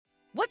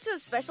What's so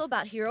special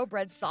about Hero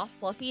Bread's soft,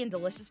 fluffy, and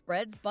delicious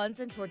breads, buns,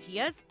 and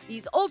tortillas?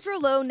 These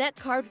ultra-low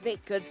net-carb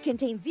baked goods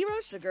contain zero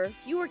sugar,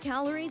 fewer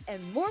calories,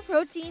 and more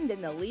protein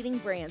than the leading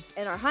brands,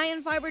 and are high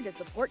in fiber to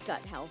support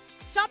gut health.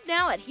 Shop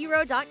now at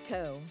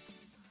hero.co.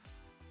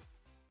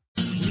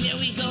 Here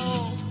we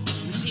go,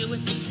 let's hear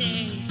what they say.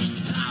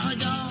 Here we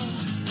go,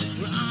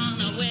 we're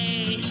on our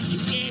way.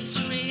 Escape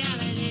to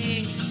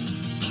reality.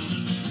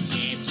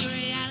 Escape to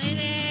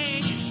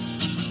reality.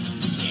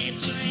 Escape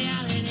to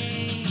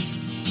reality.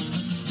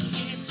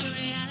 Escape to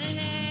reality.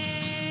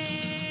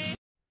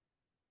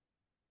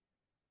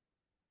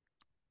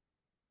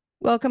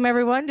 Welcome,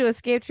 everyone, to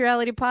Escape to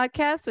Reality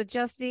podcast with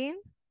Justine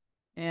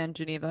and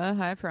Geneva.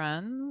 Hi,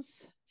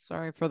 friends.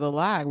 Sorry for the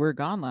lag. We were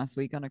gone last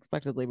week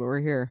unexpectedly, but we're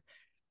here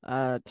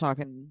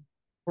talking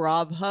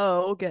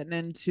Bravo, getting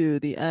into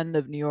the end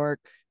of New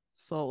York,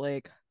 Salt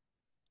Lake.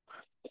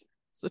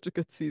 Such a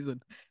good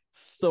season.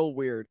 So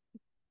weird.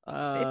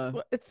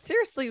 It's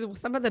seriously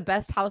some of the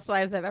best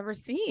housewives I've ever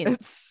seen.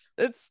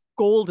 It's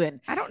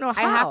golden. I don't know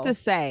how. I have to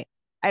say,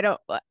 I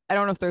don't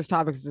know if there's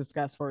topics to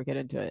discuss before we get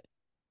into it.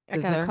 I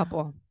got a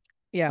couple.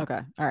 Yeah. Okay.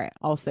 All right.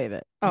 I'll save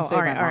it. All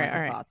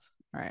right. Thoughts.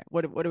 All right.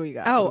 What do we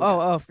got?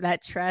 For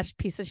that trash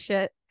piece of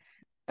shit.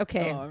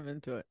 Okay. Oh, I'm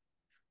into it.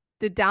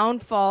 The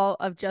downfall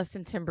of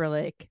Justin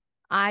Timberlake.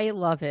 I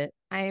love it.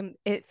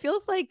 It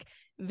feels like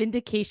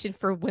vindication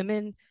for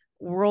women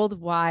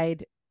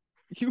worldwide.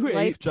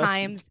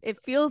 Lifetimes. It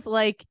feels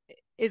like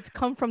it's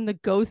come from the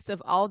ghosts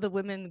of all the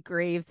women's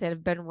graves that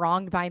have been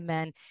wronged by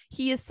men.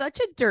 He is such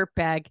a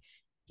dirtbag.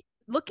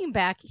 Looking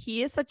back,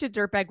 he is such a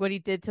dirtbag what he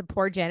did to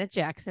poor Janet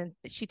Jackson.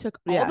 She took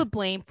all the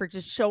blame for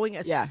just showing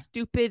a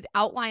stupid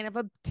outline of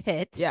a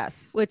tit.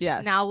 Yes. Which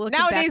now looking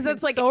nowadays back,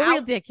 that's like so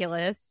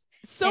ridiculous.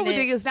 So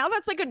ridiculous. Now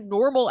that's like a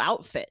normal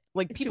outfit.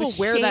 Like people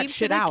wear that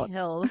shit out.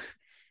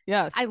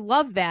 Yes. I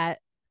love that.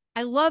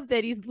 I love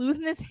that he's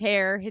losing his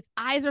hair. His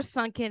eyes are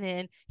sunken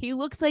in. He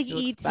looks like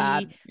E.T.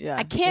 Yeah.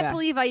 I can't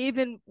believe I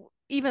even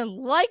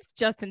liked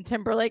Justin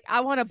Timberlake.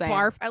 I want to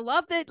barf. I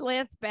love that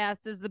Lance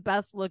Bass is the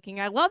best looking.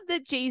 I love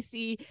that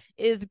JC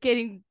is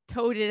getting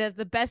touted as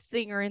the best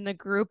singer in the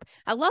group.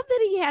 I love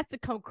that he has to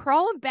come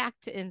crawling back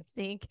to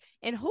NSYNC,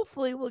 and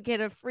hopefully we'll get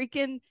a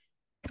freaking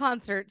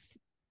concerts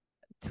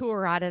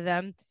tour out of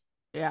them.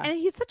 Yeah. And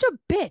he's such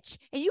a bitch.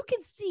 And you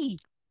can see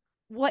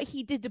what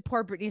he did to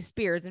poor Britney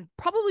Spears and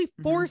probably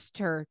forced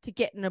her to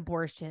get an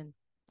abortion.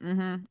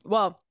 Mm-hmm.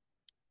 Well,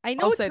 I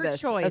know I'll it's say her this.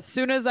 choice. As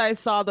soon as I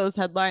saw those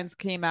headlines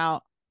come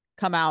out,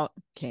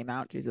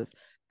 Jesus.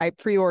 I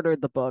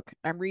pre-ordered the book.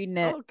 I'm reading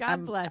it. Oh,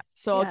 God bless.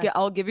 So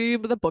I'll give you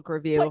the book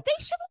review. But they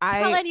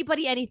shouldn't tell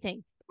anybody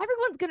anything.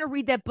 Everyone's going to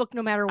read that book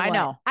no matter what. I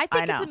know. I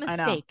think it's a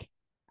mistake.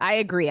 I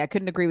agree. I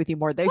couldn't agree with you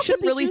more. They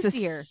shouldn't release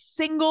a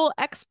single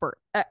excerpt.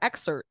 God,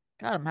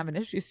 I'm having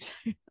issues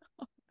today.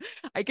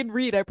 I can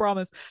read, I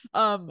promise.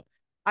 I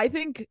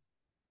think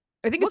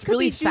it's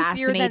really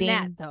fascinating. Than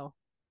that, though,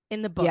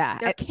 in the book. Yeah,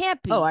 there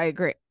can't be. Oh, I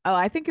agree. Oh,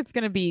 I think it's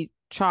going to be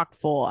chock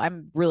full.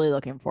 I'm really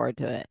looking forward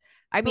to it.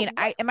 I mean,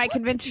 am I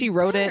convinced she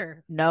wrote it?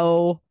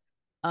 No.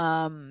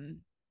 Like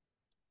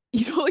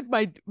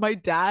my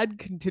dad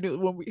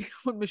continued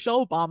when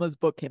Michelle Obama's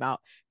book came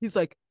out. He's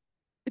like,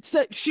 it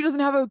said she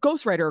doesn't have a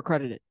ghostwriter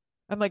accredited.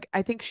 I'm like,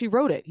 I think she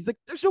wrote it. He's like,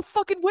 there's no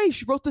fucking way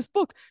she wrote this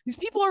book. These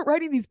people aren't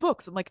writing these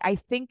books. I'm like, I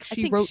think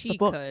she wrote the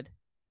book.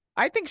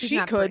 I think she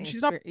could.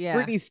 She's not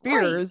Britney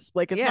Spears. Right.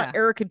 Like, it's not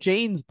Erica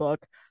Jane's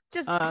book.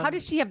 Just how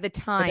does she have the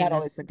time?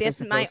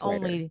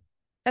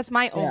 That's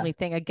my only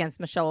thing against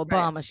Michelle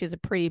Obama. Right. She's a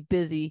pretty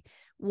busy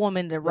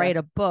woman to write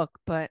a book,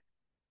 but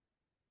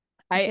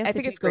I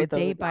think it's great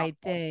day by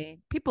day.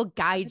 People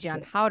guide you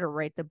on how to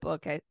write the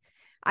book.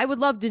 I would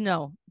love to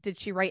know. Did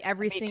she write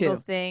every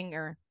single thing,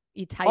 or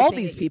you type all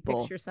these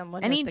people?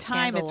 Someone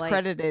anytime it's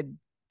credited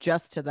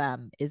just to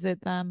them, is it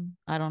them?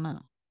 I don't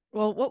know.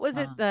 Well, what was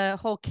it? The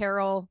whole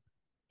Carol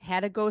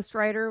had a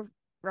ghostwriter,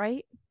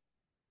 right?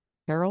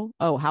 Carol?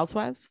 Oh,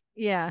 Housewives?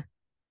 Yeah.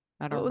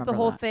 I don't know. What was the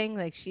whole thing?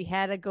 Like, she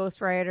had a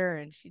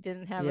ghostwriter and she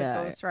didn't have a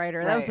ghostwriter.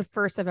 Right. That was the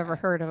first I've ever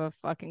heard of a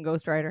fucking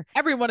ghostwriter.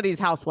 Every one of these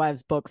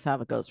Housewives books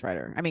have a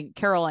ghostwriter. I mean,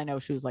 Carol, I know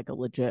she was like a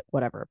legit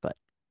whatever, but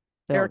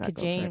Erica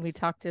Jane, we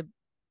talked to, of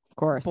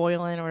course,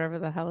 Boylan or whatever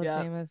the hell his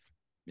name is.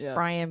 Yeah.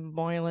 Brian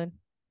Boylan.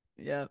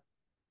 Yeah.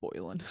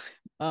 Boylan.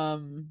 I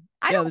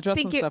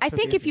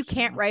think if you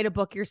can't write a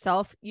book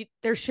yourself,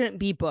 there shouldn't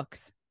be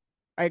books.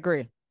 I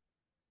agree.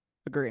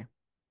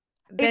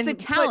 It's a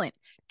talent.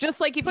 Just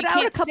like if you can't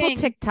put out a couple sing...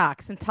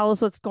 TikToks and tell us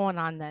what's going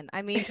on then.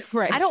 I mean,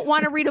 right. I don't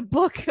want to read a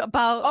book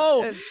about...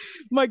 Oh,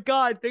 my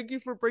God. Thank you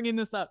for bringing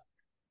this up.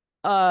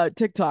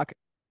 TikTok.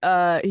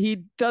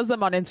 He does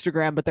them on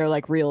Instagram, but they're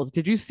like reels.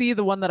 Did you see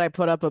the one that I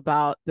put up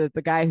about the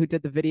guy who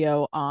did the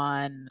video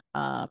on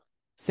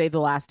Save the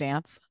Last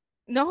Dance?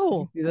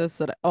 No.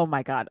 Oh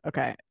my God.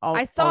 Okay.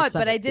 I saw it,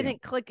 but I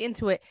didn't click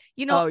into it.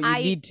 You know, you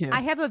need to.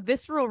 I have a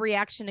visceral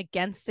reaction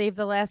against Save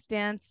the Last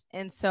Dance.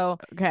 And so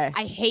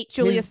I hate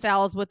Julia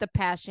Stiles with a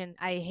passion.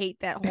 I hate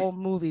that whole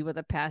movie with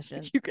a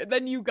passion.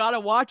 Then you got to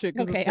watch it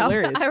because it's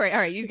hilarious. All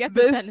right. You get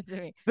to send it to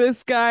me.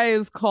 This guy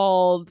is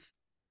called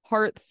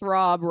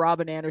Heartthrob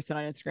Robin Anderson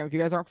on Instagram. If you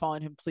guys aren't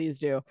following him, please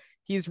do.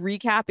 He's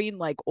recapping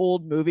like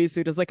old movies. So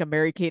he does like a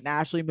Mary Kate and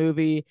Ashley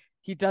movie.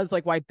 He does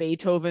like why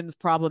Beethoven's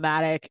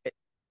problematic.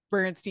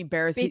 Bernstein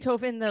Bears.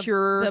 Beethoven, the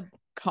pure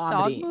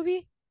comedy dog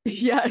movie.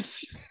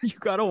 Yes, you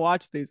gotta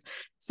watch these.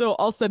 So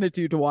I'll send it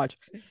to you to watch.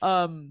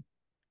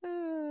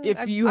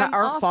 If you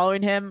aren't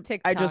following him,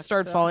 TikTok, I just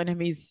started following him.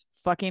 He's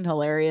fucking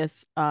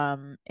hilarious.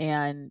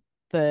 And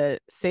the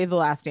Save the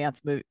Last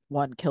Dance movie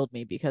one killed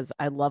me because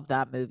I love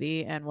that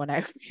movie. And when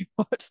I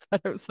watched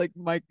that, I was like,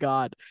 my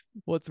God,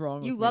 what's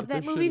wrong You with love me?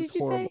 that This movie, shit is did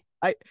you horrible.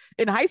 say?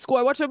 In high school,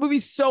 I watched that movie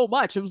so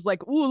much. It was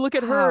like, ooh, look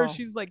at her. Wow.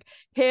 She's like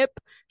hip.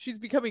 She's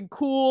becoming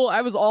cool.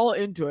 I was all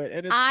into it.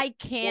 And it's I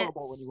can't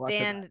horrible when you watch it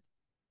stand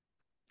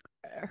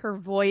her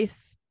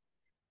voice.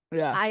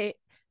 Yeah. I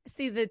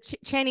see the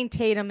Channing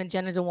Tatum and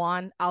Jenna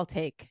Dewan. I'll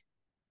take.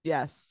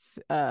 Yes.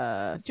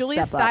 Julia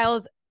Step Up.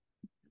 Stiles.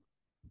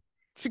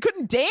 She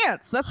couldn't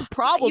dance. That's the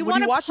problem. You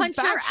want to punch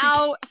her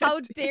out? How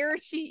dare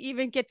she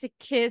even get to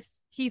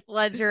kiss Heath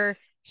Ledger?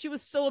 She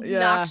was so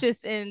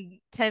obnoxious in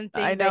 10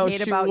 Things I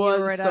Hate About You or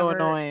whatever. So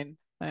annoying.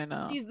 I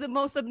know. She's the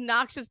most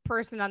obnoxious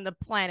person on the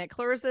planet.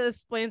 Clarissa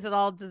Explains It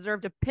All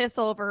deserved to piss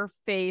all over her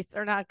face,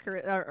 or not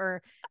Clarissa.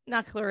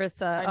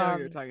 I know what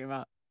you're talking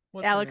about.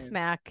 What's Alex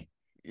Mack.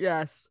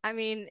 Yes. I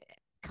mean,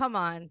 come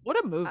on.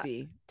 What a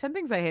movie. 10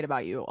 Things I Hate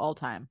About You, all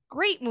time.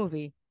 Great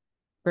movie.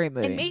 Great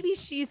movie. And maybe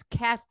she's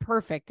cast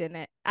perfect in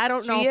it. I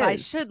don't know if I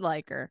should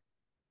like her.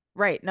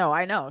 Right. No,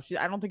 I know.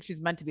 I don't think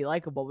she's meant to be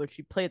likable, but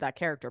she played that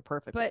character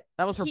perfectly. But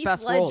that was her Heath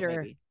best Ledger, role,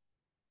 maybe.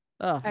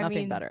 Oh,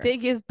 nothing better.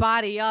 Dig his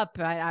body up.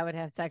 I would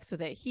have sex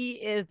with it. He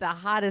is the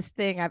hottest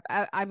thing.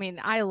 I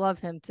mean, I love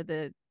him to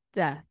the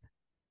death.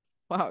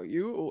 Wow,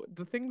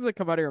 the things that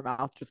come out of your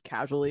mouth just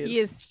casually. He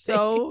is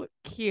so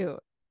cute.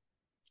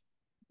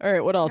 All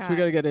right, what else? We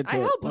got to get into it.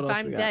 I hope if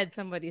I'm dead,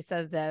 somebody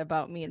says that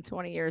about me in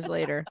 20 years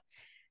later.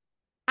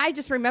 I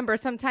just remember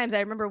sometimes I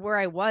remember where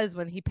I was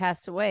when he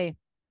passed away.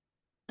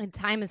 And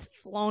time has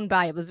flown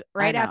by. It was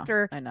right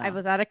after I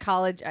was out of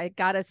college. I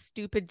got a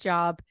stupid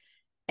job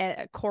at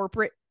a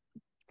corporate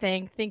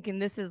thing, thinking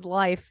this is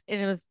life.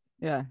 And it was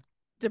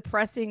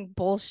depressing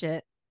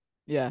bullshit.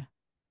 Yeah.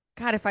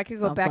 God, if I could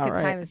go back in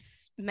time and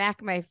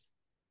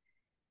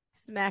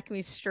smack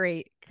me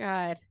straight.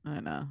 God. I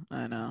know.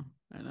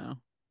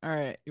 All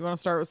right. You want to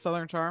start with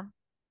Southern Charm?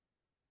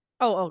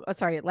 Oh,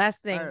 sorry.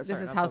 Last thing. Right, this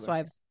is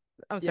Housewives.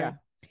 I'm sorry.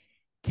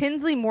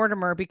 Tinsley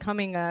Mortimer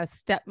becoming a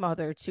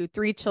stepmother to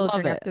 3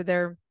 children after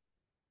their.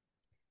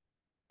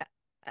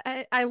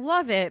 I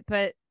love it,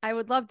 but I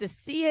would love to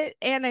see it.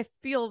 And I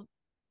feel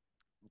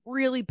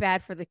really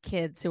bad for the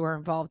kids who are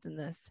involved in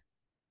this.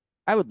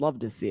 I would love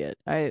to see it.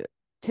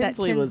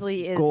 Tinsley was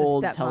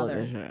gold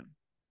television.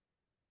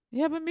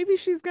 Yeah, but maybe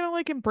she's gonna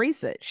like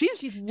embrace it.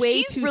 She's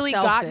way too really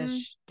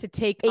selfish to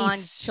take on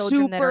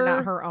children that are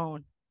not her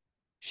own.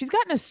 She's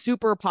gotten a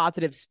super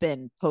positive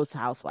spin post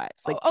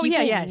Housewives. Like,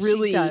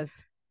 really she does.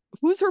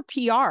 Who's her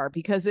PR?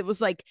 Because it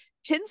was like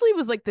Tinsley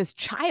was like this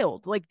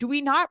child. Like, do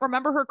we not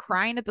remember her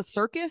crying at the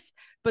circus?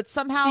 But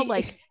somehow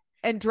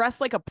and dressed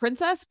like a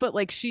princess, but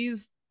like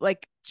she's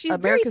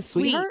America's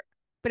sweetheart.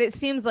 But it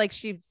seems like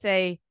she'd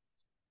say,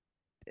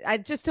 I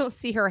just don't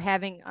see her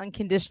having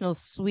unconditional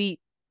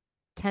sweet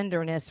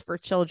tenderness for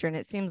children.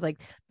 It seems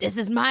like this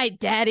is my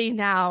daddy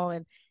now,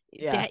 and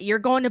you're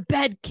going to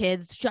bed,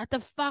 kids. Shut the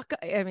fuck up.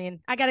 I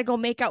mean, I gotta go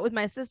make out with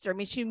my sister. I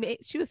mean,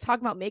 she was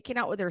talking about making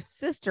out with her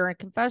sister in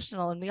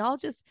confessional, and we all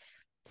just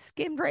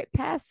skimmed right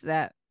past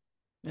that.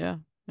 Yeah.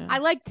 I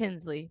like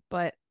Tinsley,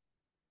 but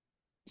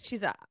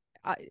she's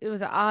it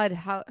was an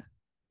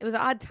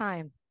odd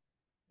time.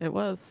 It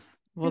was.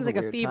 Seems like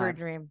a fever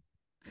dream,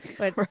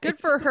 but good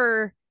for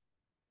her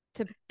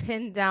to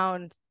pin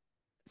down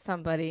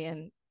somebody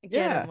and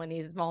get him when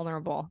he's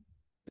vulnerable.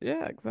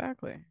 Yeah,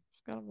 exactly.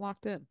 She's got him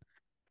locked in.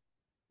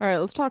 All right,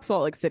 let's talk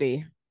Salt Lake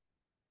City.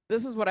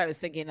 This is what I was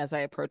thinking as I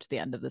approached the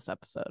end of this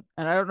episode.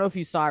 And I don't know if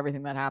you saw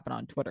everything that happened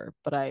on Twitter,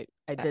 but I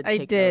did. I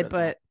did,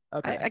 but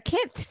okay. I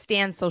can't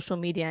stand social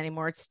media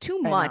anymore. It's too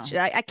much.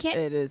 I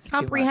can't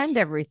comprehend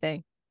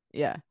everything.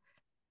 Yeah.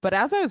 But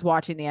as I was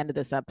watching the end of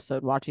this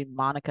episode, watching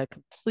Monica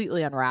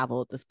completely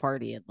unravel at this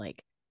party and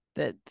like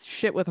the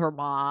shit with her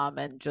mom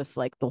and just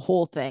like the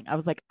whole thing, I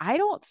was like, I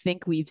don't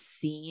think we've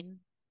seen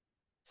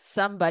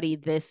somebody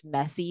this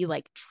messy,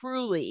 like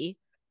truly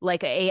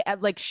like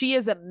she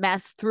is a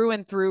mess through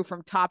and through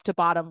from top to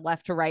bottom,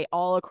 left to right,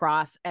 all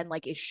across, and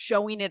like is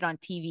showing it on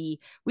TV.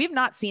 We've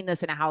not seen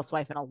this in a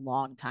housewife in a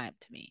long time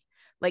to me.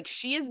 Like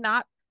she is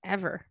not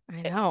ever.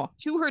 I know.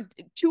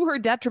 To her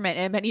detriment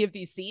in many of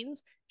these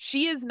scenes,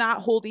 she is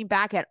not holding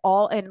back at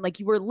all. And like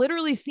you were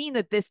literally seeing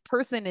that this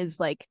person is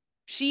like,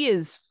 she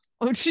has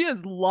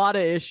a lot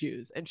of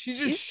issues and she's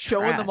just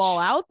showing them all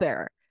out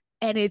there.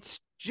 And it's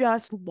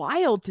just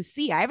wild to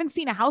see. I haven't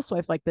seen a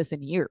housewife like this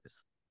in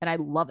years and I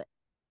love it.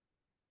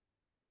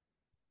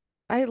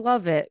 I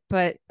love it,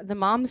 but the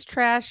mom's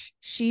trash.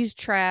 She's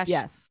trash.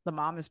 Yes, the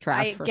mom is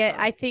trash.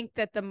 I think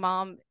that the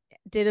mom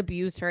did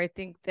abuse her. I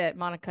think that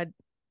Monica,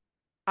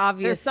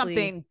 obviously, there's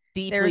something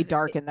deeply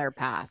dark in their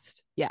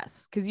past.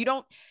 Yes, because you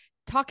don't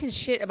talking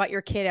shit about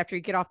your kid after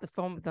you get off the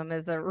phone with them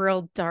is a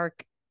real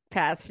dark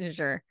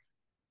passenger.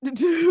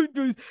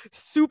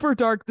 Super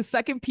dark. The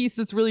second piece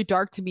that's really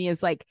dark to me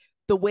is like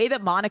the way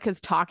that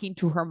Monica's talking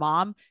to her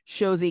mom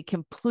shows a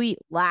complete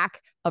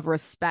lack of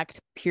respect,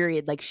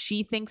 period. Like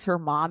she thinks her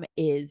mom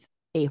is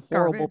a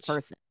horrible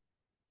person.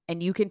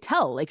 And you can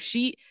tell, like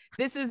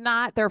this is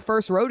not their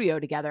first rodeo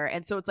together.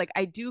 And so it's like,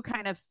 I do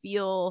kind of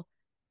feel,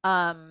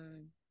 I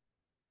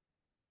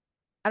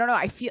don't know.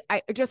 I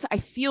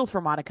feel for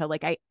Monica.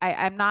 Like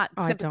I'm not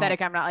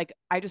sympathetic. I'm not like,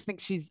 I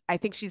think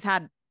she's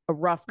had a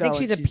rough go. I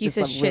think she's a piece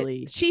of shit.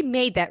 Really... She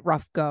made that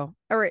rough go,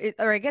 or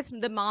I guess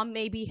the mom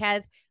maybe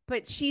has,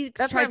 but she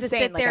tries to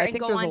sit there and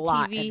go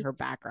on TV. In her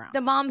background,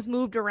 the mom's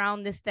moved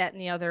around this, that,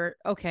 and the other.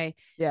 Okay,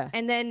 yeah,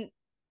 and then,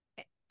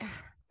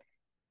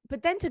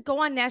 but then to go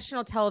on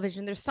national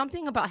television, there's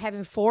something about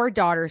having 4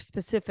 daughters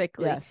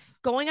specifically,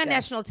 going on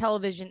national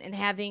television and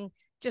having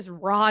just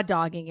raw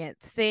dogging it,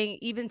 saying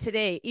even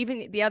today,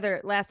 even the other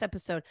last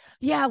episode,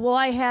 yeah, well,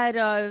 I had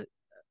a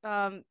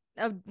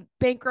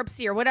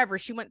bankruptcy or whatever.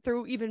 She went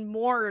through even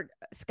more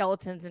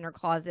skeletons in her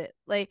closet.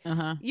 Like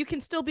you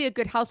can still be a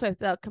good housewife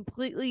without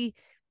completely.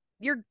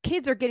 Your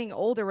kids are getting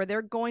older where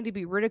they're going to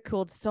be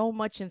ridiculed so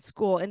much in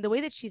school, and the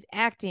way that she's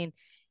acting,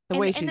 the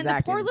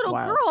poor little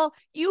girl,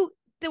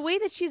 the way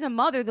that she's a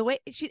mother, the way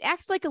she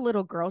acts like a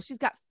little girl. She's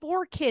got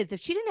 4 kids.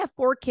 If she didn't have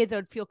 4 kids, I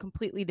would feel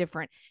completely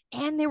different.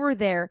 And they were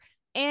there.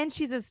 And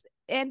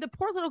and the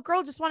poor little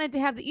girl just wanted to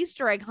have the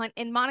Easter egg hunt,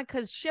 and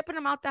Monica's shipping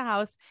them out the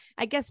house.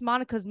 I guess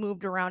Monica's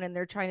moved around and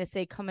they're trying to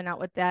say coming out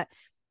with that.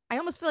 I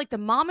almost feel like the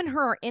mom and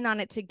her are in on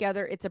it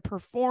together. It's a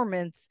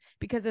performance,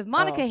 because if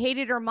Monica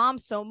hated her mom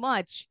so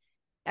much,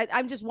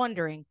 I'm just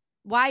wondering,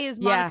 why is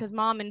Monica's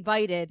mom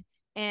invited?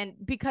 And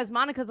because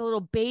Monica's a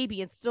little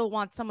baby and still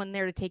wants someone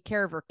there to take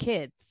care of her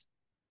kids.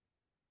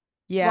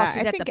 Yeah, while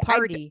she's at the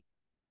party.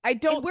 I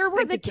don't. And where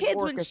were the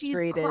kids when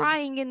she's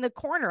crying in the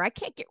corner? I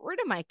can't get rid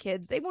of my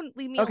kids. They wouldn't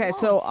leave me alone. Okay,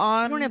 so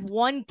you don't have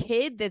one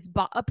kid that's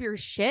up your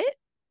shit?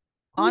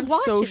 On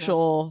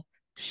social,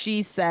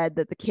 she said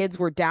that the kids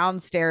were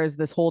downstairs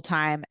this whole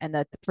time, and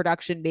that the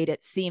production made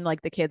it seem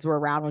like the kids were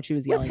around when she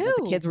was yelling. That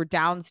the kids were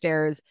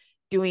downstairs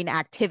doing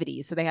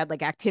activities. So they had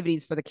like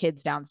activities for the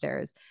kids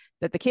downstairs.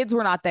 That the kids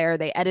were not there.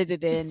 They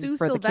edited in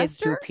for the kids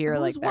to appear.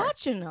 Who's like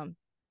watching them?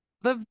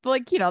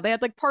 They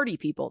had like party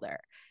people there.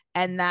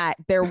 And that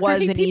there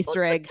was an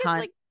Easter egg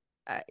hunt.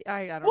 Like,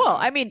 I don't know. Well,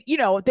 I mean,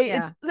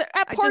 it's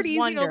at parties,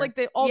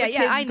 like all the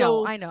kids I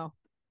know.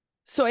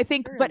 So I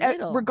think,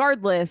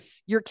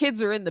 regardless, your kids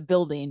are in the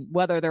building,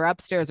 whether they're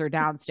upstairs or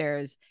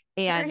downstairs,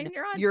 and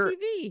you're on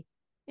TV.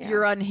 Yeah.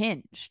 You're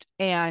unhinged,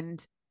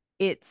 and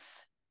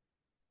it's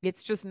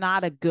just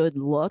not a good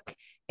look.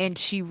 And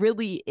she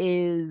really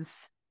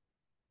is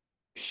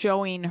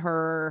showing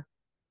her.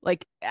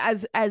 Like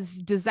as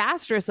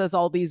disastrous as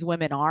all these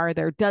women are,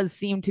 there does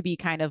seem to be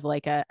kind of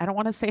like I don't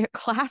want to say a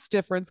class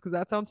difference because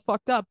that sounds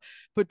fucked up,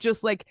 but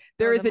just like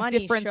there is a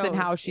difference in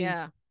how she's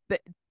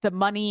the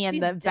money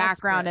and the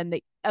background and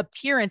the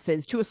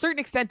appearances. To a certain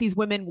extent, these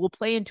women will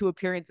play into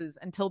appearances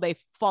until they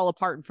fall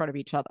apart in front of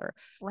each other.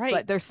 Right.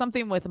 But there's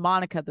something with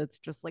Monica that's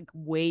just like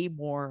way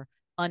more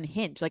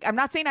unhinged. Like I'm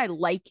not saying I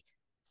like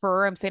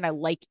her, I'm saying I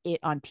like it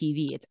on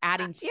TV. It's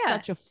adding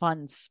such a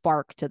fun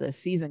spark to this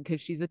season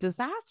because she's a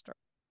disaster.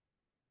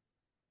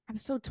 I'm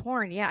so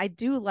torn. Yeah, I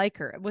do like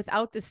her.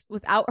 Without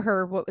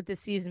her, what would the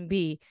season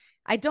be?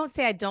 I don't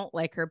say I don't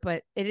like her,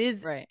 but it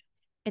is right.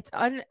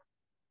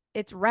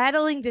 It's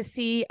rattling to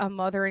see a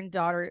mother and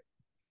daughter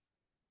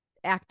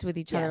act with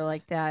each other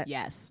like that.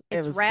 Yes.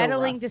 It's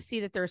rattling to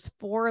see that there's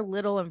 4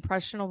 little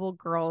impressionable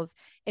girls.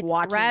 It's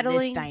watching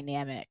rattling this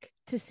dynamic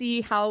to see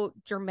how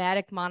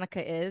dramatic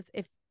Monica is.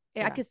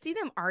 I could see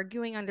them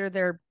arguing under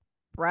their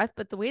breath,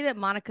 but the way that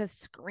Monica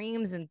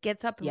screams and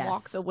gets up and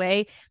walks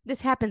away,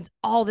 this happens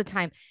all the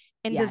time.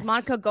 And does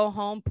Monica go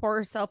home, pour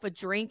herself a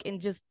drink, and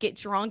just get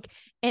drunk,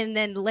 and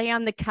then lay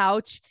on the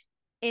couch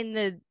in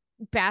the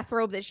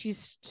bathrobe that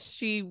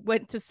she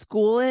went to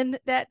school in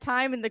that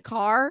time in the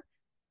car?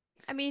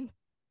 I mean,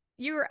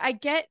 I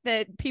get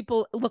that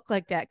people look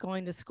like that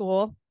going to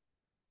school,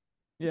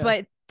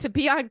 but to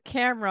be on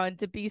camera and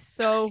to be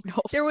so,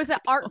 there was an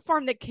art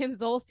form that Kim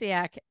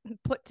Zolciak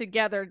put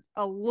together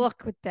a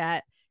look with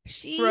that.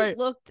 She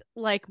looked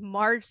like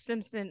Marge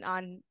Simpson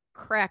on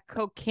crack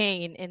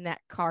cocaine in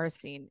that car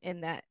scene,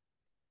 in that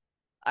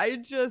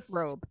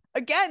robe.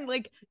 Again,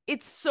 like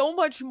it's so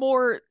much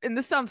more, and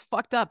this sounds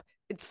fucked up,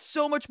 it's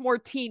so much more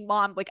Teen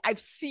Mom. Like I've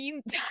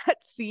seen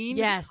that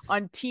scene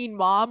on Teen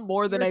Mom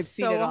more than I've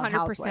seen it on 100%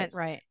 Housewives.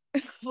 Right.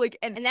 Like,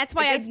 and that's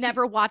why I've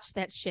never watched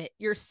that shit.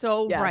 You're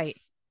so right.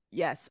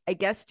 Yes. I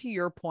guess to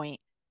your point,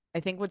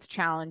 I think what's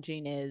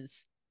challenging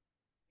is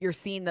you're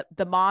seeing that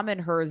the mom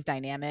and hers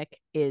dynamic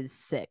is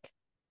sick.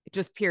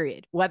 Just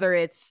period. Whether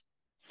it's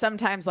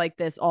sometimes like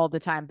this all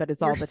the time, but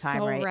it's all the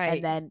time,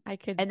 right?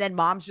 And then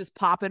mom's just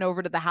popping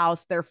over to the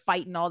house. They're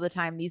fighting all the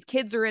time. These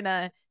kids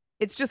are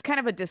it's just kind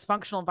of a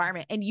dysfunctional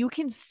environment. And you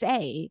can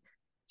say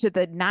to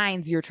the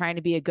nines, you're trying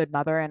to be a good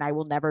mother, and I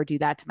will never do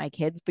that to my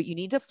kids, but you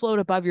need to float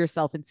above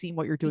yourself and see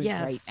what you're doing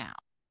right now.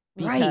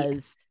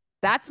 because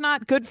that's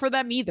not good for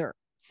them either.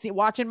 See,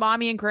 watching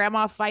mommy and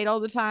grandma fight all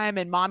the time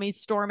and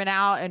mommy's storming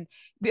out. And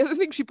the other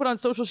thing she put on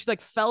social, she like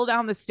fell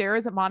down the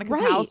stairs at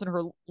Monica's house and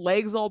her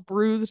legs all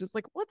bruised. It's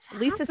like, what's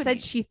Lisa happening?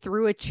 said she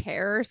threw a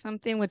chair or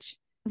something, which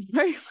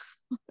I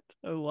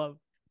love.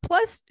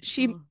 Plus,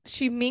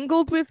 she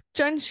mingled with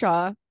Jen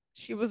Shaw.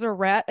 She was a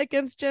rat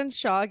against Jen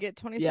Shaw. Get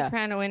Tony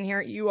Soprano in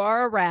here. You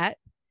are a rat.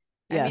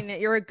 I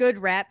mean, you're a good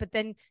rat, but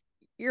then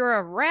you're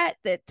a rat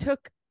that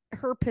took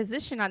her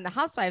position on the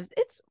Housewives.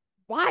 It's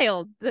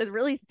wild to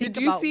really think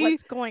about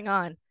what's going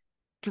on.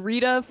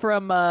 Drita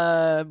from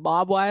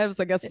Mob Wives,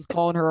 I guess, is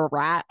calling her a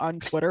rat on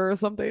Twitter or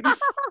something.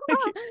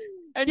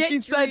 And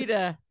she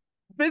said,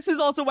 this is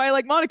also why I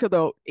like Monica,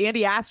 though.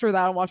 Andy asked her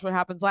that on Watch What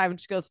Happens Live, and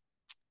she goes,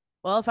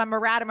 well, if I'm a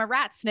rat, I'm a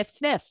rat. Sniff,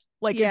 sniff.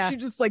 Like, and she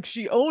just like,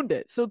 she owned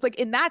it. So it's like,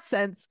 in that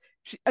sense,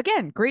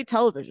 again, great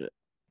television,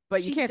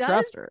 but you can't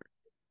trust her.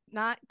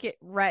 Not get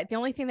rat. The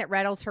only thing that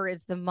rattles her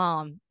is the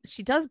mom.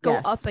 She does go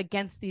up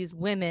against these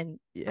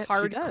women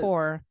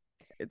hardcore.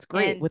 It's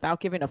great without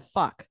giving a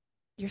fuck.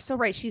 You're so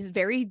right. She's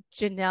very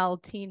Janelle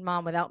Teen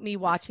Mom without me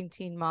watching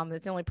Teen Mom.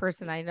 That's the only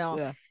person I know.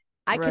 Yeah.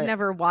 I could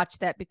never watch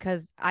that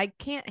because I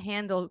can't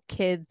handle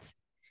kids.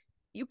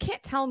 You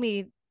can't tell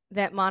me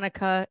that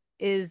Monica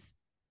is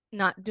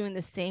not doing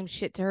the same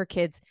shit to her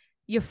kids.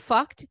 You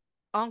fucked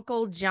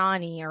Uncle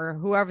Johnny or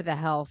whoever the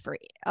hell for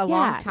a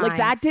long time. Like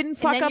that didn't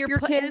fuck up your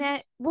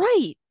kids.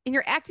 Right. And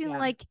you're acting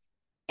like,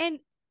 and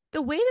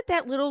the way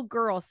that little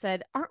girl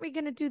said, aren't we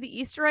going to do the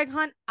Easter egg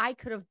hunt? I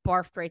could have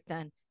barfed right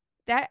then.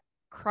 That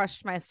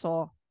crushed my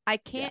soul. I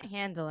can't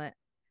handle it.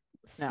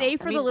 Stay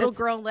for the little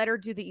girl and let her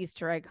do the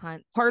Easter egg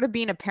hunt. Part of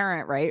being a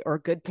parent, right? Or a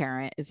good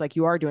parent is like,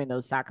 you are doing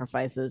those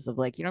sacrifices of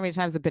like, you know how many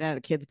times I've been at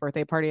a kid's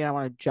birthday party and I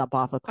want to jump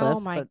off a cliff. Oh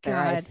my God. There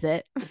I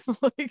sit.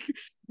 Like,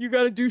 you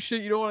got to do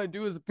shit you don't want to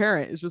do as a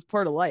parent. It's just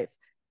part of life.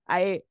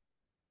 I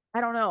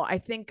don't know. I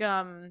think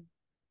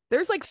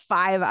there's like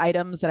 5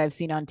 items that I've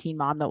seen on Teen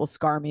Mom that will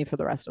scar me for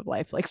the rest of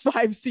life. Like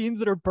 5 scenes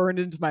that are burned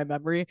into my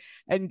memory.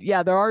 And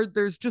yeah,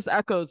 there's just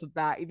echoes of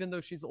that, even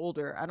though she's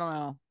older. I don't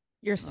know.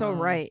 You're so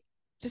right.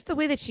 Just the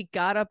way that she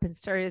got up and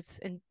started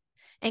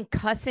and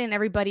cussing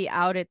everybody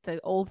out at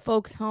the old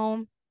folks'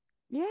 home.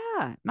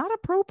 Yeah, not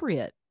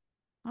appropriate.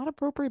 Not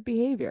appropriate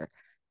behavior.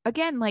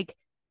 Again, like,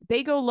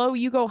 they go low,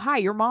 you go high.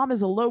 Your mom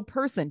is a low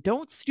person.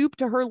 Don't stoop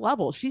to her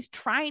level. She's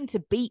trying to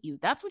bait you.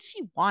 That's what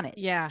she wanted.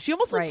 Yeah. She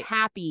almost looked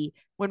happy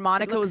when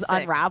Monica was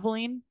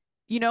unraveling,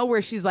 you know,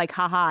 where she's like,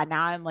 haha,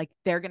 now I'm like,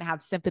 they're going to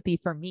have sympathy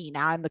for me.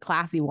 Now I'm the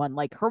classy one.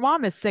 Like, her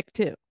mom is sick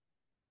too.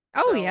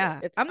 Oh, so yeah.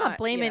 I'm not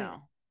blaming.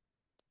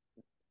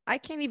 I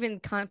can't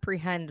even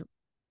comprehend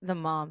the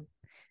mom.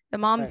 The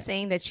mom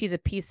saying that she's a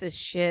piece of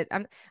shit.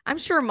 I'm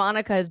sure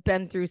Monica has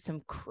been through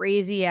some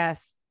crazy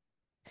ass.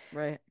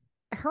 Right.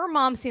 Her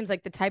mom seems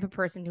like the type of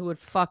person who would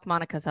fuck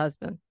Monica's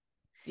husband.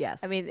 Yes.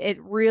 I mean,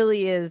 it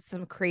really is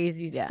some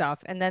crazy stuff.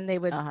 And then they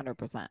would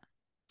 100%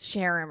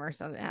 share him or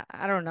something.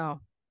 I don't know.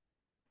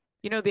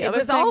 You know, it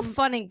was all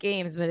fun and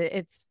games, but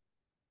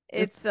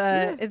it's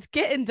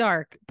getting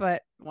dark,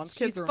 but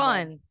she's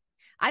fun. Involved.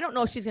 I don't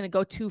know if she's going to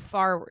go too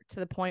far to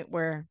the point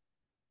where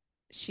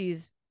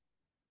she's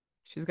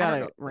got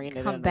to rein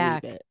it in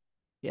back. A bit.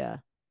 Yeah.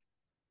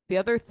 The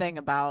other thing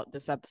about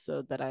this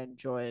episode that I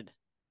enjoyed,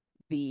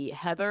 the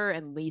Heather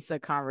and Lisa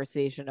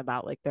conversation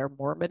about like their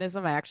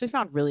Mormonism, I actually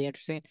found really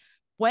interesting.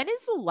 When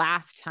is the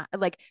last time,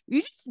 like,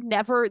 you just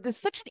never, there's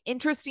such an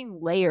interesting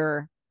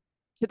layer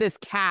to this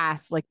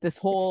cast, like this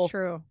whole, it's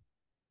true.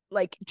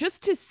 Like,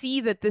 just to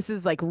see that this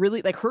is like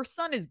really, like, her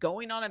son is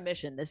going on a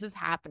mission. This is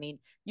happening.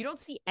 You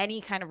don't see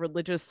any kind of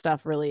religious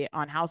stuff really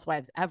on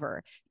Housewives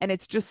ever. And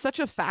it's just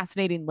such a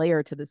fascinating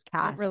layer to this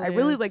cast. I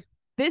really like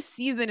this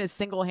season is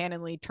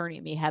single-handedly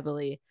turning me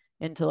heavily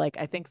into like,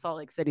 I think Salt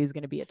Lake City is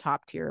going to be a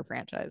top tier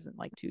franchise in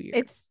like 2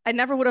 years. I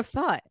never would have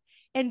thought.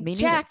 And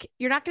Jack,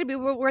 you're not going to be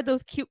able to wear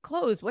those cute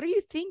clothes. What are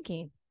you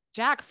thinking?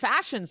 Jack,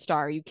 fashion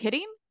star. Are you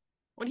kidding?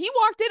 When he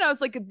walked in, I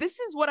was like, this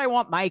is what I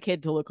want my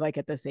kid to look like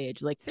at this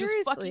age. Like,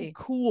 seriously. Just fucking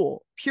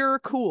cool. Pure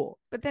cool.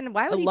 But then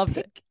why would he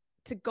pick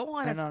to go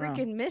on a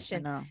freaking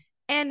mission?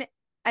 And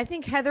I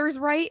think Heather's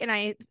right. And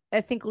I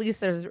think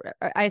Lisa's,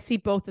 I see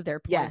both of their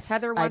points. Yes,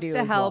 Heather wants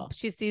to help. Well.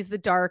 She sees the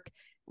dark.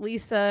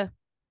 Lisa,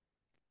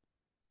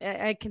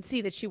 I can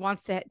see that she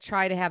wants to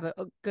try to have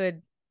a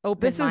good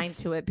open mind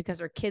to it because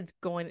her kid's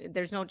going,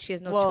 she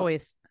has no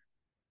choice.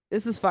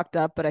 This is fucked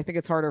up, but I think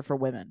it's harder for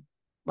women.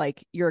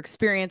 Like, your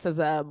experience as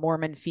a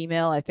Mormon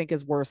female, I think,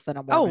 is worse than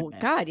a Mormon man.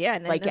 God, yeah.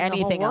 And like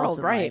anything else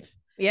in life.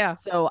 Yeah.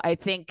 So I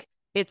think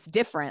it's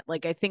different.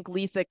 Like, I think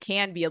Lisa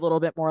can be a little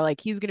bit more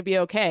like, he's going to be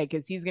okay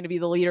because he's going to be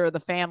the leader of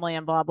the family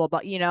and blah, blah, blah.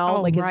 You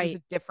know, it's just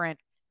a different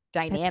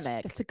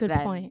dynamic. That's a good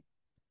point.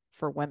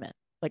 For women.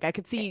 Like, I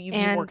could see you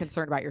be more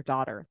concerned about your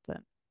daughter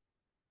than.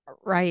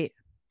 Right.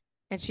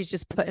 And she's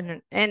just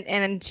putting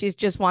and she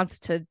just wants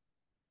to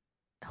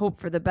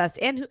hope for the best.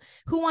 And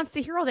who wants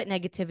to hear all that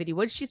negativity?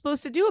 What's she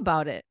supposed to do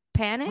about it?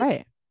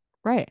 Panic?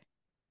 Right.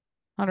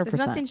 100%. There's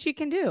nothing she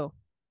can do.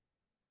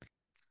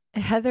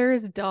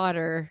 Heather's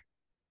daughter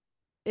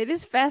It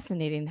is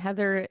fascinating.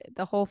 Heather,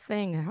 the whole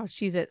thing, how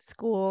she's at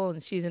school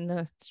and she's in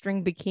the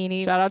string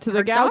bikini. Shout out to the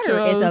Her daughter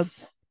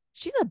Gauchos.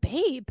 she's a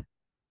babe.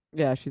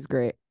 Yeah, she's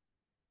great.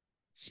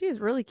 She is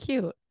really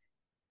cute.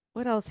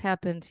 What else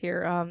happened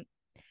here?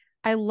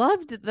 I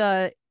loved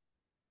the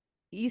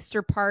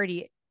Easter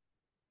party,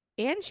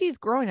 and she's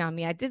growing on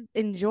me. I did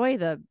enjoy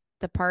the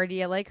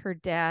party. I like her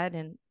dad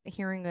and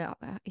hearing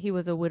he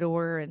was a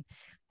widower, and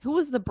who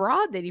was the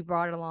broad that he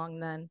brought along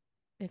then?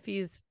 If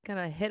he's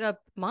gonna hit up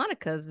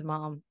Monica's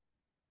mom,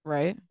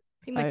 Right?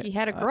 seemed like he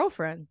had a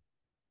girlfriend.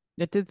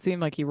 It did seem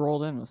like he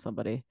rolled in with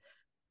somebody.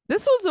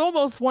 This was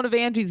almost one of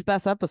Angie's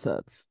best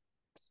episodes.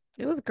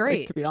 It was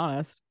great, to be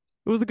honest.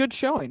 It was a good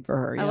showing for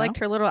her. I liked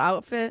her little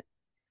outfit,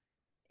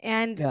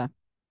 and Yeah.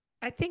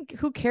 I think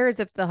who cares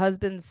if the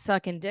husband's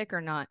sucking dick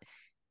or not?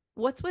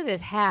 What's with his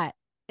hat?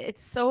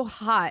 It's so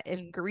hot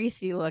and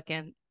greasy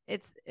looking.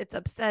 It's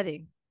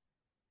upsetting.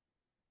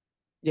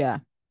 Yeah.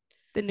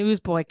 The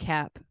newsboy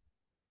cap.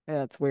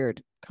 Yeah, it's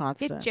weird.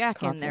 Constant. Get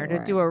Jack in there to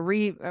wearing. do a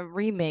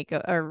remake,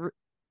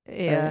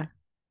 Yeah.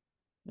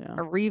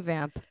 a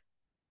revamp.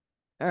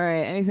 All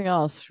right. Anything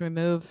else? Should we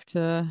move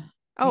to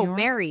Oh, New York?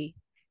 Mary.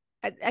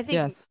 I think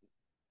Yes.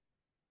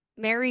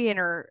 Mary and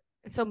her.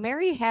 So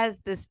Mary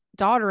has this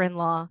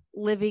daughter-in-law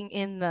living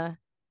in the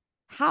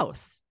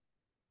house.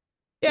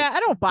 Yeah, I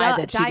don't buy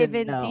that she Dive didn't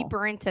in know.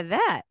 deeper into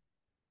that.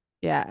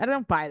 Yeah, I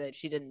don't buy that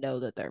she didn't know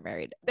that they're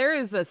married. There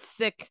is a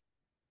sick.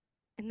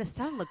 And the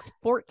son looks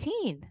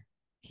 14.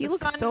 He The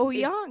looks son so is-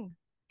 young.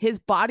 His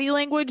body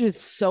language is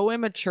so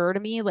immature to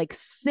me. Like,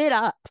 sit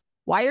up.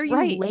 Why are you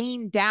Right.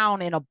 laying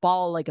down in a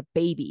ball like a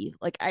baby?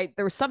 Like,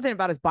 there was something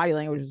about his body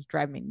language that was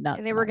driving me nuts.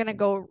 And they were gonna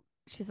go.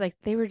 She's like,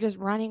 they were just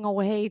running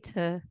away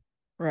to.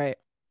 Right.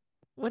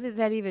 What did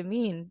that even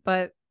mean?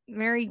 But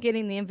Mary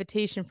getting the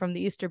invitation from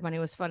the Easter Bunny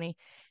was funny.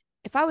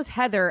 If I was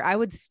Heather, I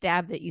would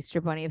stab the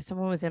Easter Bunny if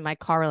someone was in my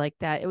car like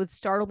that. It would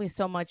startle me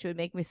so much. It would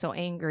make me so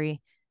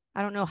angry.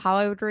 I don't know how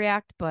I would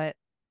react, but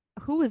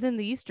who was in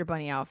the Easter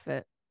Bunny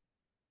outfit?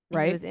 And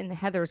Right. He was in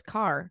Heather's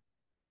car.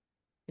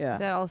 Yeah. Is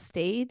that all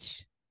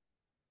staged?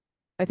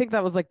 I think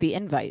that was like the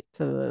invite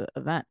to the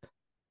event.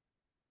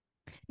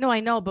 No, I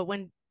know, but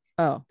when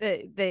Oh.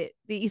 the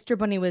Easter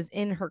Bunny was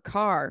in her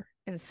car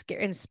and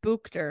scared and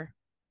spooked her.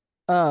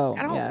 Oh.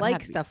 I don't yeah, it like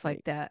had to be stuff like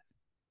fake. that.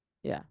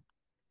 Yeah.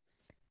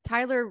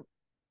 Tyler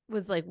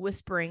was like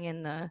whispering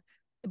in the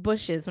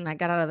bushes when I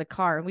got out of the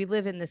car. And we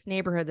live in this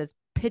neighborhood that's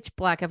pitch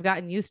black. I've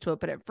gotten used to it,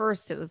 but at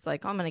first it was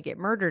like, oh, I'm gonna get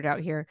murdered out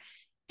here.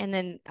 And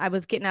then I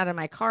was getting out of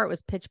my car. It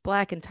was pitch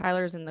black, and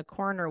Tyler's in the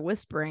corner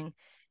whispering.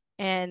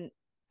 And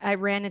I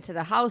ran into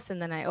the house,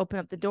 and then I opened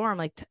up the door. I'm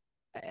like,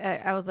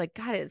 I was like,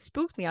 God, it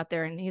spooked me out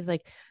there. And he's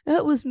like,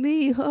 that was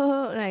me. And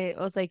I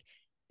was like,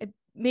 it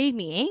made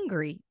me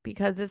angry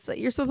because it's like,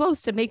 you're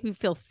supposed to make me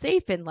feel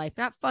safe in life,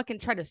 not fucking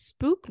try to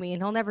spook me.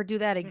 And he'll never do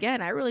that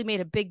again. I really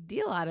made a big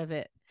deal out of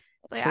it.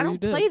 It's like, Sure I you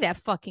don't did. play that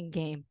fucking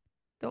game.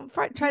 Don't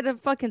try to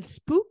fucking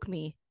spook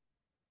me.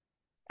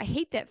 I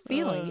hate that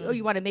feeling. Oh,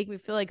 you want to make me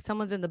feel like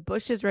someone's in the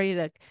bushes ready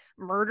to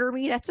murder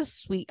me? That's a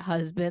sweet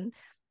husband.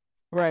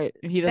 Right.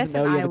 He doesn't That's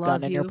know an you I have a love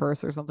gun in your you.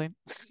 purse or something.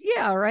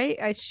 Yeah, right.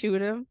 I shoot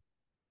him.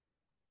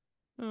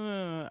 All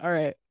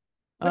right.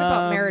 What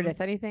about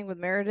Meredith? Anything with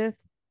Meredith?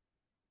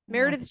 Yeah.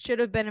 Meredith should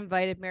have been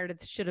invited.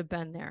 Meredith should have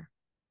been there.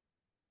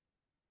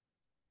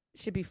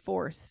 Should be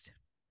forced.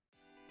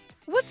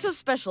 What's so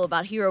special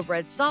about Hero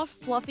Bread's soft,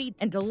 fluffy,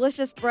 and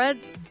delicious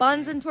breads,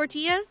 buns, and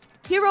tortillas?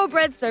 Hero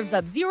Bread serves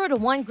up 0 to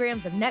 1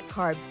 grams of net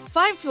carbs,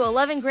 5 to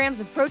 11 grams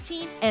of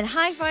protein, and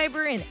high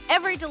fiber in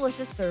every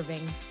delicious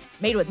serving.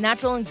 Made with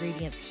natural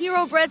ingredients,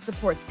 Hero Bread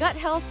supports gut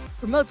health,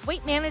 promotes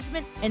weight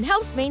management, and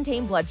helps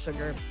maintain blood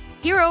sugar.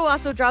 Hero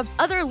also drops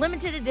other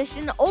limited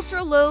edition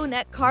ultra-low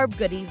net carb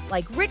goodies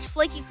like rich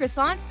flaky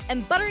croissants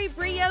and buttery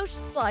brioche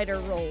slider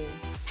rolls.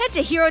 Head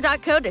to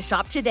hero.co to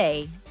shop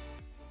today.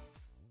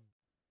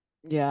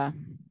 Yeah.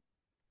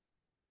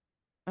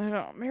 I don't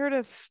know.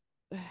 Meredith.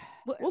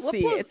 We'll what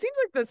see. blows- It seems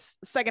like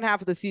the second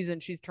half of the season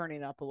she's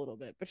turning up a little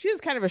bit, but she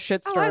is kind of a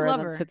shit Oh, I stirrer love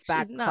and her. then sits She's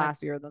back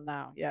nuts. classier than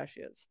now. Yeah,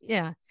 she is.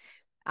 Yeah.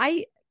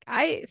 I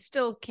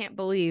still can't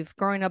believe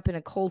growing up in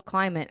a cold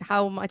climate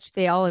how much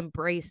they all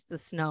embrace the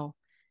snow.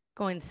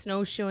 Going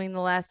snowshoeing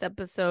the last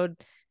episode.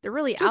 They're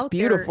really It's just out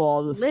beautiful,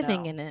 all there the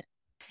living snow. in it.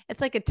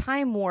 It's like a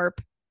time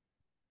warp.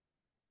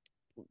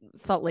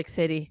 Salt Lake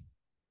City.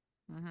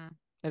 Mm-hmm.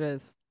 It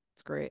is.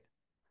 It's great.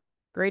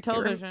 Great rem-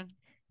 television.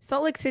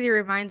 Salt Lake City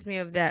reminds me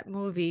of that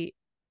movie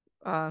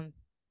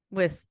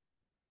with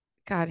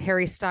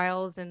Harry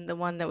Styles and the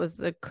one that was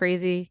the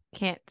crazy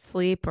can't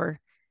sleep, or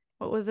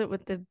what was it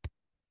with the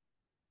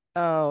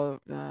Oh,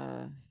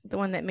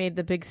 one that made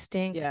the big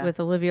stink Yeah. with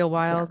Olivia I can't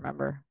Wilde?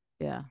 remember.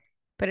 Yeah.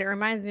 But it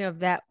reminds me of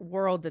that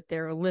world that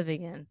they're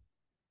living in.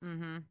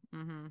 Mm-hmm.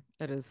 Mm-hmm.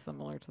 It is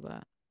similar to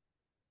that.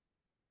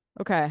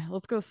 Okay,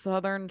 let's go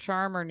Southern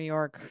Charm or New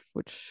York.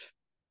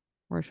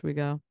 Where should we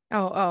go?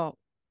 Oh,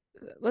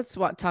 let's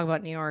talk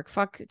about New York.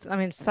 Fuck.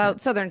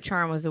 Southern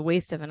Charm was a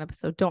waste of an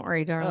episode. Don't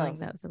worry, darling. Oh.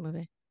 That was the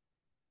movie.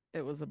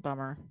 It was a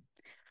bummer.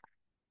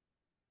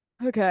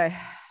 Okay.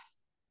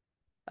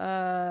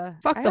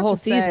 Fuck I the have whole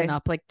to season say,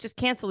 up. Like, just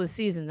cancel the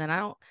season. Then I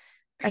don't.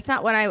 That's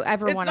not what I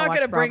ever it's want to not watch.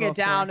 gonna bring Bravo it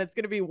down. for. It's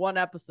gonna be one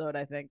episode.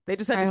 I think they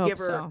just had I to hope give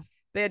her. so.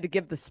 They had to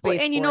give the Well,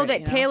 space. and you for know it,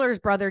 that Taylor's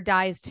brother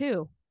dies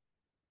too,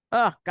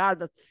 Oh God,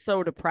 that's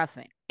so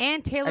depressing.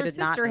 and Taylor's did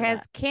not sister know has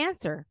that.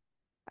 cancer.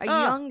 A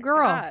Oh, young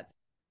girl. God.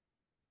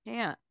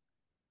 Can't.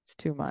 It's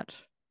too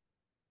much.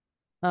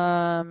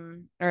 All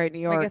right, New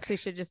York. I guess we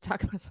should just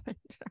talk about something.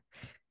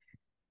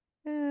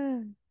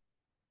 No,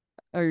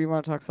 Or you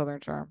want to talk Southern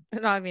Charm?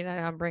 I mean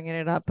I'm bringing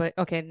it up, but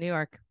okay, New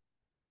York.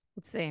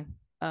 Let's see.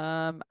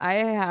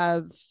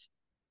 I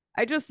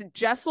just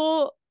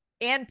Jessel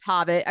and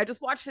Pavitt. I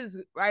just watched his.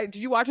 Did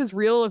you watch his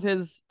reel of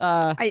his?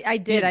 I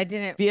did. I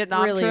didn't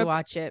Vietnam really trip?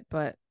 watch it,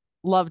 but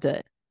Loved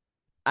it.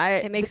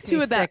 it makes the two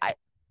me of them. sick.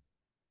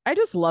 I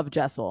just love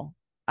Jessel.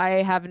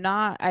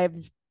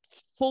 I've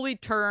fully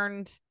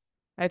turned.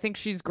 I think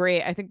she's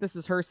great. I think this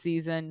is her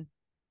season.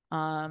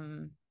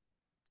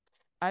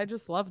 I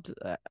just loved.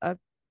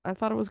 I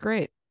thought it was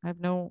great. I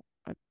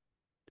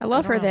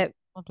love her. know. That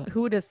Loved it.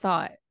 who would have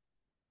thought?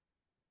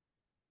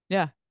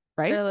 Yeah.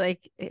 Right. They're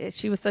like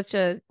she was such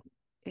a,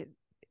 You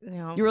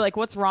were like,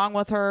 what's wrong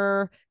with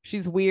her?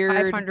 She's weird.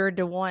 500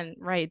 to 1,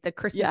 right? The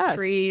Christmas Yes.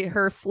 tree,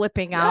 her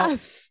flipping out,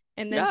 Yes.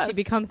 and then she Yes.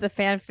 becomes the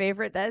fan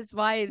favorite. That's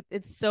why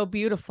it's so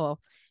beautiful.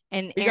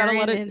 And You gotta Aaron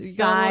let it. and You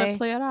gotta let Sai. it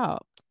play it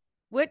out.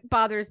 What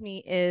bothers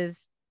me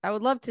is I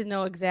would love to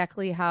know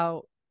exactly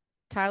how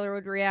Tyler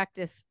would react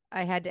if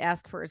I had to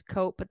ask for his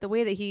coat, but the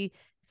way that he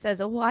says,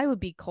 "Oh, well, I would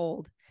be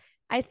cold."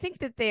 I think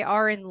that they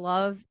are in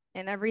love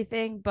and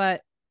everything,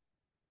 but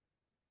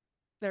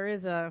there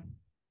is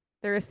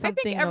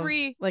something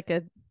every- like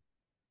a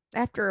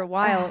after a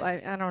while,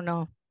 I don't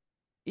know.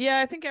 Yeah,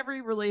 I think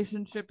every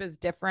relationship is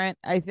different.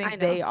 I think I know.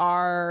 they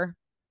are just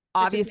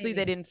obviously made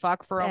they me didn't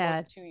fuck for sad.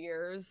 almost 2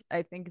 years.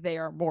 I think they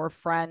are more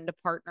friend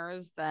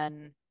partners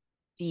than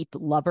deep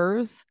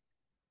lovers.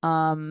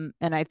 And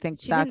I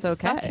think She that's didn't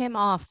suck okay. him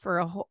off for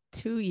a whole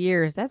 2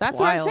 years. That's That's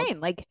wild. what I'm saying.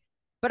 Like,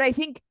 but I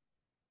think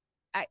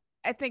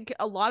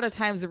a lot of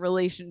times in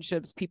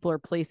relationships, people are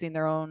placing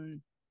their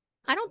own.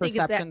 I don't think it's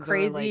that perceptions are,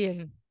 crazy, like-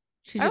 and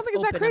she's I don't just think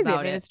it's that open crazy. I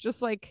about mean, it. it's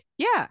just like,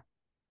 yeah,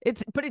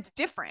 but it's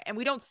different, and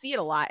we don't see it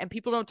a lot, and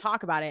people don't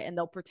talk about it, and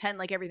they'll pretend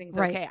like everything's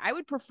Right. okay. I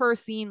would prefer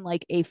seeing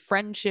like a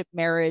friendship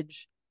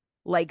marriage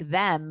like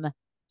them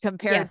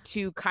compared Yes.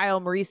 to Kyle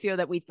and Mauricio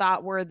that we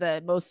thought were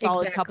the most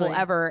solid couple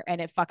Exactly. ever,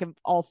 and it fucking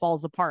all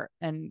falls apart,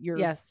 and you're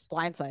Yes.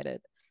 blindsided.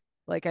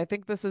 Like, I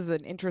think this is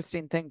an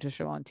interesting thing to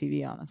show on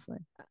TV, honestly.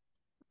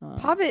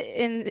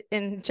 Pavitt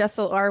and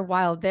Jessel are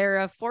wild. They're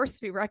a force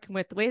to be reckoned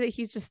with. The way that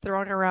he's just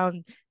throwing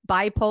around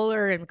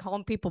bipolar and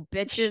calling people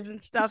bitches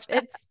and stuff.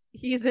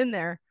 He's in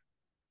there.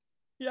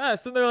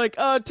 Yes, and they're like,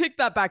 take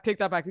that back, take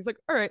that back. He's like,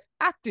 all right,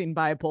 acting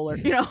bipolar.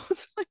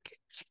 It's like,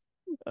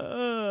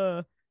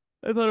 I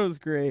thought it was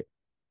great.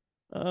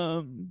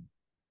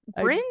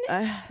 Bryn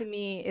I- to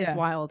me is yeah.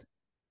 wild.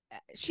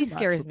 She too much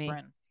scares with me.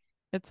 Bryn.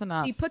 It's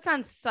enough. She puts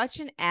on such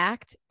an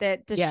act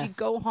that does she Yes.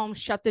 go home,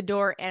 shut the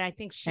door, and I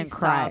think she And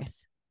cry.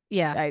 sobs.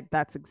 Yeah,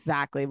 That's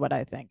exactly what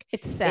I think.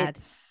 it's sad.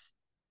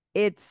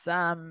 It's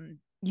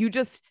you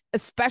just,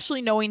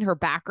 especially knowing her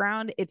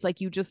background, it's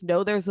like you just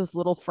know there's this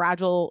little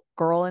fragile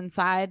girl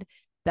inside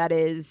that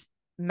is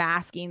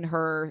masking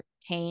her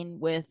pain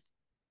with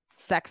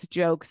sex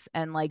jokes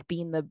and like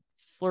being the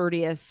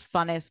flirtiest,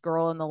 funnest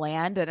girl in the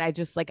land. And I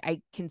just like,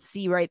 I can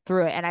see right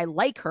through it. And I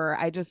like her.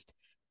 I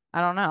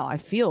don't know. I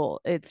feel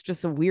it's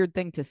just a weird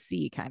thing to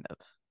see, kind of.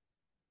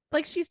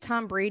 Like she's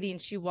Tom Brady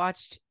and she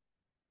watched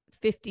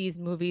 50s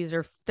movies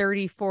or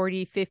 30,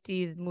 40,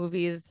 50s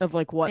movies. Of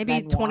like what Maybe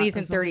men want 20s or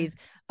and something. 30s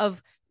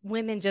of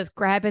women just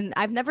grabbing.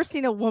 I've never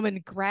seen a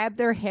woman grab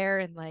their hair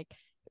and like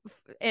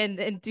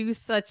and do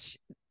such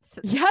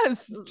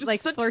Yes, just like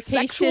such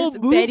flirtatious sexual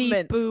Betty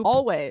movements Boop.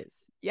 always.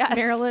 Yes,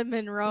 Marilyn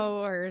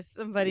Monroe or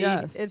somebody.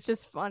 Yes. It's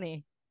just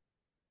funny.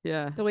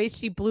 Yeah, The way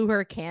she blew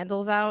her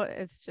candles out,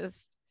 it's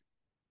just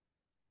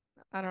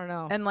I don't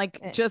know. and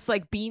like just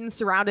like being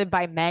surrounded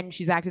by men,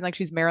 she's acting like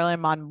she's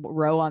Marilyn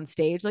Monroe on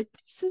stage. Like,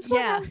 this is what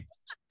Yeah. I'm-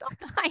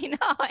 I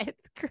know,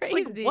 it's crazy.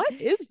 like, what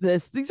is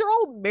this? These are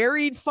all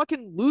married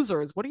fucking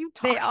losers. What are you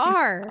talking? They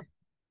are.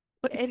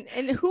 Like,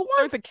 And who they're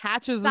wants the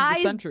catches of the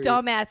Sai's century.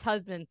 dumbass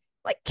husband?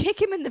 Like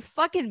kick him in the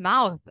fucking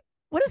mouth.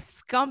 What a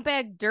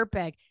scumbag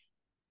dirtbag.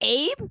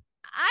 Abe?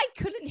 I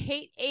couldn't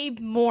hate Abe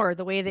more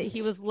the way that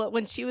he was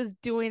when she was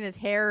doing his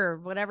hair or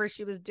whatever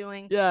she was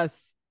doing.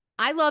 Yes,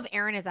 I love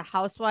Erin as a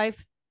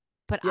housewife,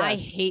 but I Yes.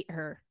 hate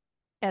her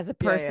as a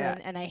Yeah, person yeah.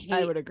 and I hate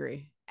I would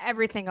agree.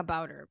 everything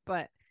about her,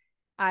 but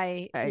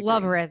I I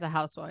love agree. her as a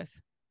housewife.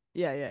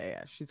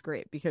 Yeah. She's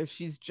great because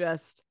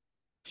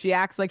she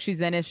acts like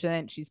she's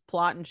innocent. She's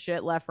plotting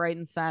shit left, right,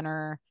 and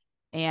center.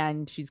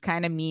 And she's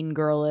kind of mean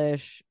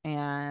girlish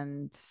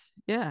and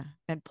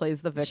and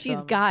plays the victim.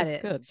 She's got It's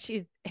it. good.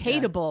 She's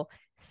hateable.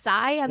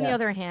 Sai, on the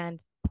other Yes. hand,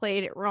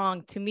 played it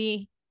wrong. To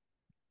me,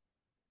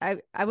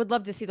 I would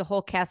love to see the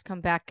whole cast come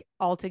back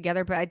all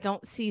together, but I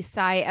don't see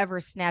Sai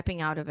ever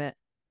snapping out of it,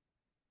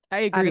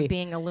 I out agree. of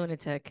being a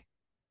lunatic.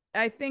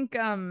 I think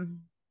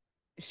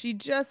she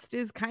just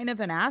is kind of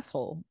an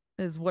asshole,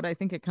 is what I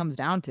think it comes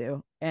down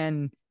to.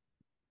 And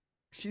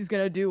she's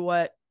gonna do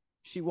what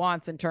she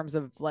wants in terms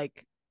of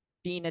like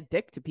being a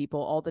dick to people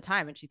all the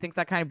time, and she thinks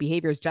that kind of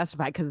behavior is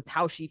justified because it's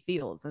how she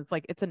feels. And it's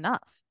like, it's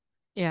enough.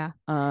 Yeah.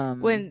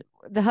 When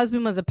the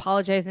husband was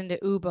apologizing to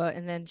Uba,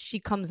 and then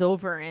she comes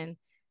over and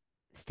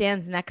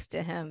stands next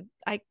to him,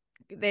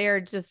 they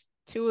are just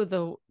two of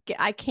the,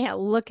 I can't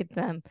look at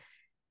them,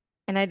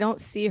 and I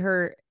don't see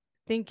her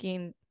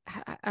thinking,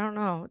 I don't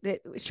know, that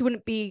she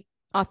wouldn't be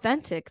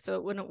authentic, so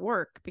it wouldn't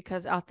work,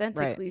 because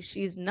authentically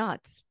she's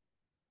nuts.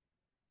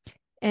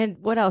 And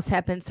what else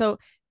happened? So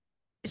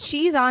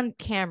she's on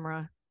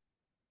camera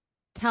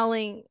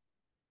telling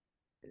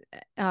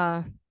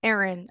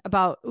Aaron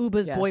about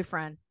Uba's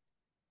boyfriend.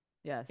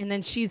 Yes. And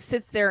then she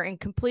sits there and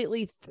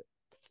completely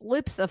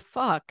flips a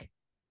fuck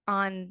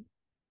on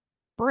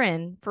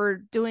Brynn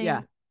for doing,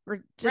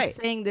 for just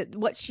saying that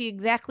what she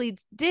exactly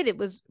did. It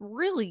was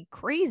really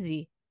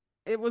crazy.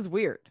 It was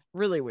weird,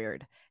 really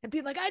weird. And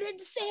being like, I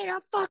didn't say it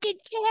on fucking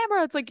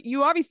camera. It's like,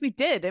 you obviously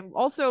did. And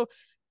also,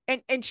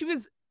 and she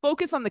was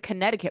focused on the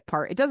Connecticut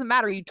part. It doesn't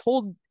matter. You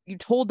told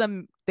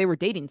them they were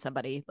dating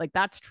somebody. Like,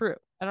 that's true.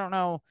 I don't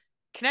know.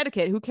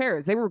 Connecticut, who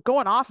cares? They were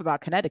going off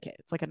about Connecticut.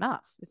 It's like,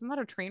 enough. Isn't that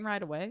a train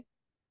ride away?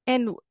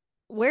 And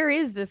where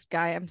is this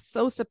guy? I'm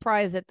so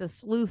surprised that the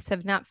sleuths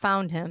have not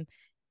found him.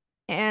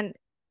 And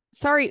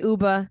sorry,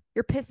 Uba,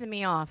 you're pissing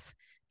me off.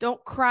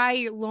 Don't cry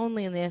your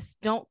loneliness.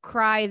 Don't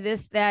cry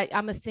this, that.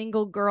 I'm a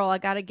single girl. I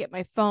got to get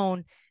my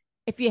phone.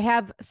 If you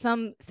have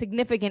some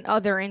significant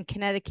other in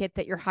Connecticut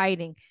that you're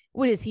hiding,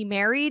 what is he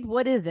married?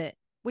 What is it?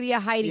 What are you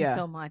hiding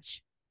so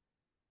much?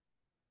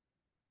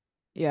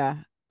 Yeah.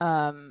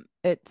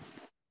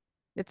 It's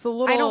a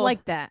little. I don't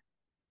like that.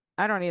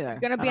 I don't either. You're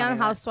gonna be on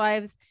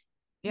Housewives.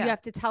 You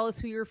have to tell us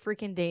who you're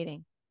freaking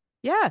dating.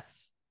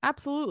 Yes,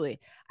 absolutely.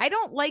 I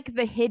don't like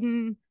the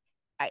hidden.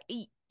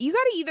 You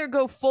got to either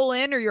go full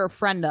in or you're a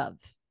friend of,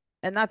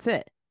 and that's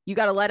it. You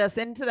got to let us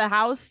into the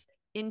house,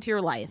 into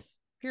your life,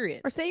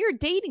 period. Or say you're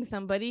dating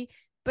somebody,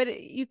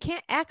 but you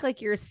can't act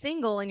like you're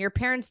single and your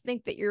parents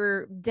think that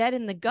you're dead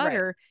in the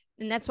gutter. Right.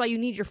 And that's why you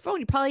need your phone.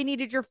 You probably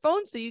needed your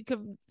phone so you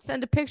could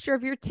send a picture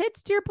of your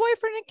tits to your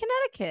boyfriend in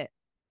Connecticut.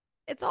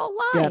 It's all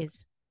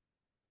lies.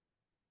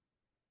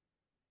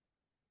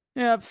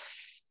 Yep.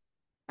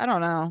 I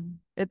don't know.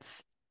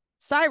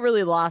 Sai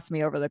really lost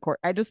me over the court.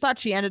 I just thought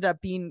she ended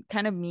up being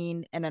kind of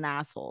mean and an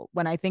asshole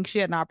when I think she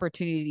had an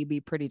opportunity to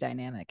be pretty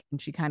dynamic,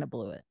 and she kind of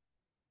blew it.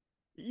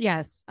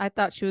 Yes, I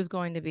thought she was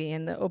going to be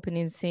in the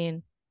opening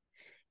scene.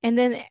 And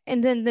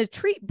then to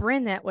treat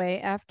Brynn that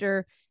way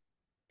after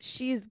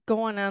she's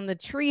going on the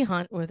tree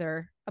hunt with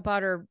her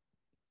about her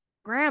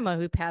grandma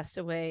who passed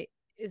away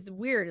is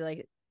weird.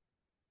 Like,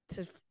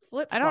 to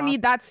flip. I don't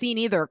need that scene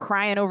either.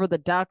 Crying over the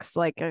ducks,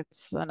 like,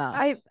 it's enough.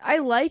 I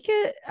like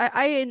it.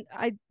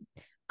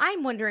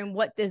 I'm wondering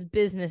what this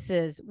business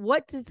is.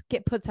 What does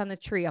get puts on the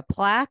tree? A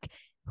plaque?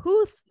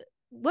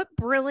 What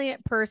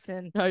brilliant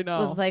person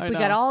was like, we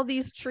got all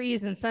these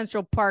trees in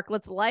Central Park.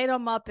 Let's light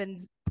them up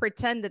and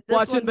pretend that this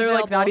one's they're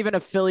available. Like not even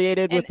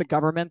affiliated with the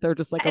government. They're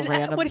just like a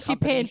random. What is she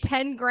paying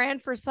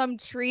 $10,000 for some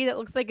tree that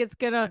looks like it's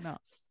gonna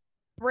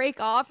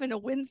break off in a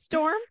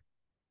windstorm?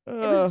 It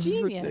was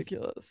genius.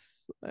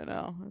 Ridiculous. I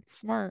know. It's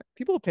smart.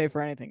 People pay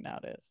for anything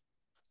nowadays.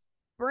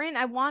 Brynn,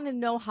 I want to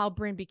know how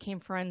Brynn became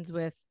friends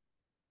with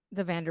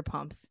the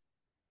Vanderpumps.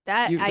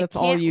 That's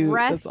all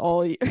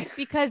you.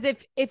 Because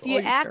if you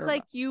act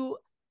like you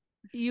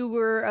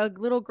were a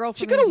little girl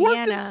from Indiana, she could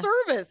have worked in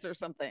service or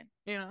something,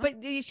 you know. But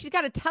she's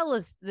got to tell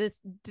us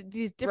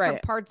these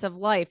different parts of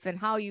life and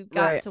how you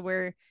got to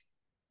where.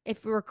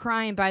 If we were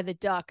crying by the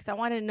ducks, I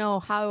want to know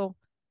how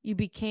you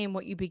became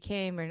what you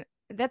became, and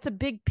that's a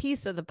big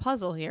piece of the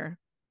puzzle here.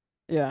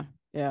 Yeah.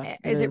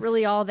 Is it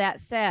really all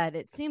that sad?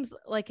 It seems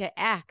like an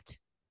act.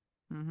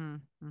 Mm-hmm.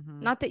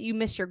 Mm-hmm. Not that you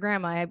miss your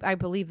grandma, I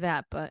believe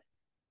that, but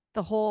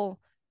the whole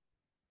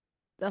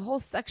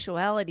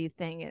sexuality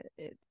thing,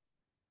 it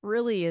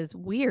really is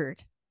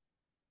weird.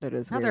 It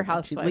is another weird.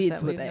 Housewife leads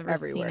that with we've it never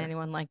everywhere. seen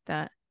anyone like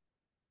that.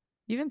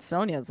 Even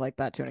Sonya's like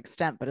that to an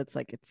extent, but it's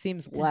like it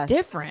seems It's less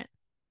different.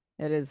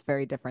 It is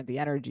very different. The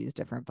energy is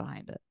different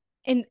behind it.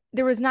 And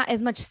there was not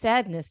as much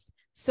sadness.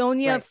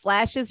 Sonya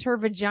flashes her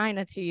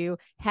vagina to you,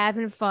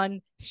 having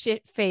fun,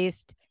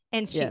 shit-faced,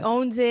 and she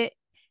owns it.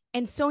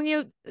 And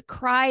Sonya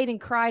cried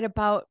and cried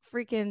about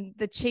freaking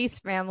the Chase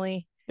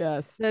family.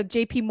 Yes. The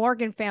JP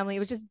Morgan family. It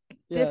was just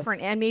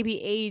different. And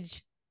maybe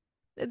age.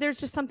 There's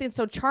just something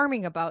so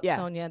charming about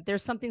Sonya.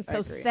 There's something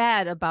so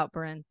sad about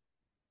Brynn.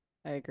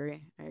 I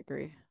agree.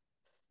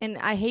 And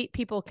I hate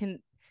people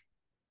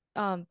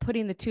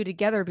putting the two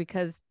together,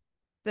 because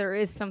there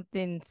is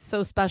something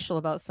so special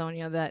about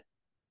Sonya that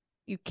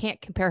you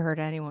can't compare her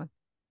to anyone.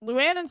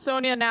 Luann and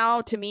Sonya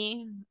now, to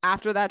me,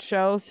 after that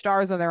show,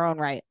 stars in their own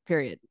right,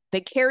 period.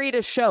 They carried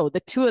a show, the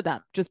two of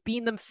them, just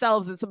being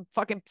themselves in some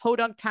fucking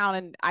podunk town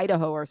in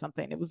Idaho or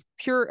something. It was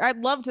pure. I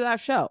loved that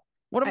show.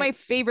 One of my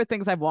favorite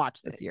things I've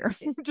watched this year.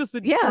 Just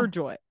a pure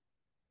joy.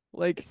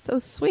 Like, it's so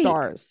sweet.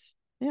 Stars.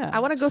 Yeah. I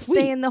want to go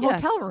stay in the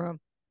hotel room.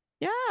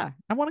 Yeah,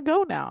 I want to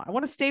go now. I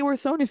want to stay where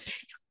Sonia stays.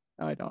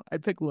 No, I don't.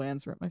 I'd pick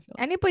Luann's room. I feel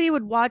like. Anybody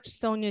would watch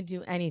Sonia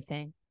do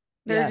anything.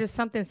 There's just Yes.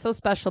 something so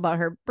special about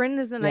her.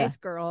 Brenda's a Yeah. nice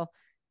girl,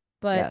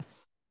 but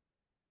Yes.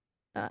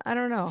 I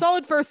don't know.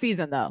 Solid first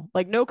season though.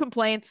 Like no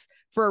complaints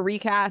for a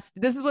recast.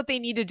 This is what they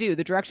need to do.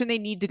 The direction they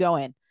need to go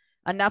in.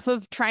 Enough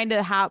of trying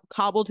to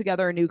cobble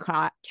together a new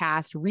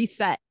cast,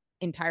 reset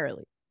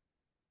entirely,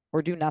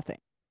 or do nothing.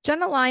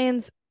 Jenna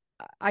Lyons,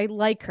 I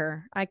like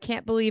her. I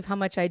can't believe how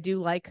much I do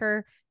like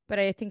her, but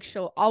I think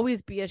she'll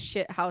always be a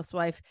shit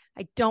housewife.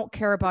 I don't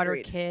care about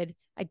Agreed. her kid.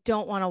 I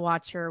don't want to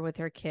watch her with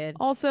her kid.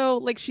 Also,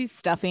 like she's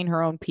stuffing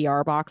her own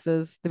PR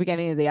boxes. The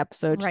beginning of the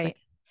episode, she's Right. like,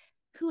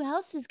 who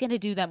else is going to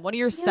do them? One of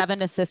your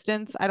 7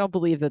 assistants? I don't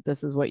believe that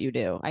this is what you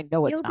do. I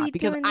know it's You'll not be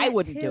because doing I that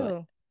wouldn't do it.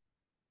 too.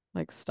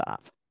 Like,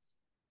 stop.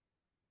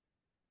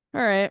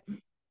 All right.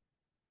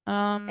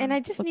 And I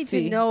just let's need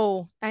see. to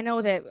know. I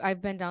know that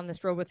I've been down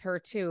this road with her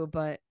too,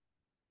 but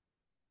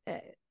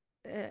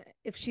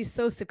if she's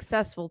so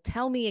successful,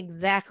 tell me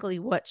exactly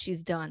what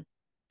she's done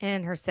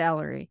and her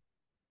salary.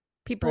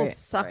 People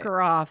suck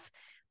her off.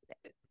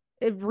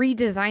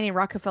 Redesigning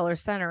Rockefeller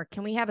Center.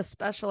 Can we have a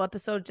special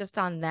episode just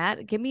on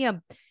that? Give me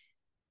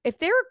if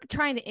they're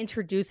trying to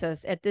introduce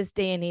us at this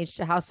day and age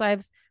to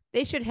housewives,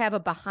 they should have a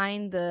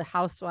behind the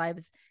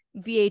housewives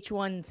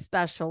VH1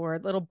 special where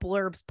little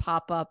blurbs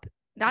pop up.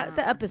 Not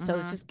the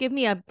episodes. Just give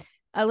me a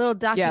little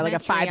documentary. Yeah,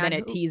 like a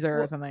 5-minute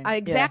teaser or something.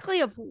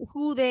 Exactly of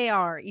who they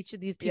are, each of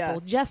these people.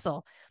 Yes.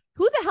 Jessel.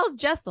 Who the hell's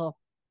Jessel?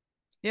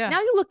 Yeah.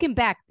 Now you're looking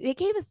back. They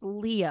gave us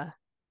Leah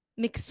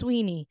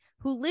McSweeney,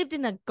 who lived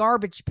in a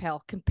garbage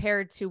pail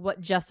compared to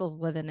what Jessel's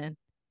living in.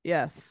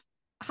 Yes.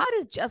 How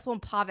does Jessel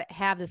and Pavitt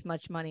have this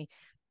much money?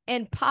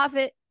 And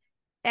Pavitt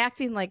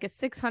acting like a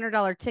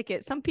 $600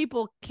 ticket. Some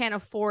people can't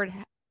afford,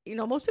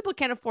 most people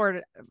can't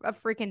afford a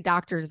freaking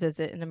doctor's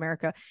visit in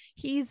America.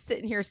 He's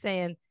sitting here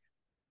saying,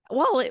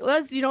 well, it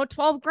was,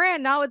 $12,000.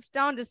 Now it's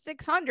down to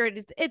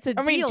 600. It's a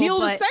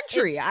deal of the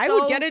century. I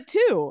would get it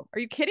too. Are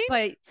you kidding?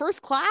 But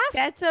first class?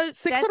 That's a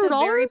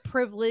very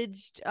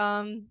privileged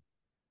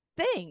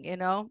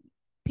thing,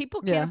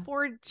 People can't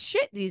afford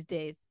shit these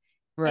days.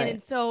 Right.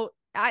 And so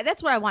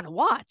that's what I want to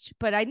watch,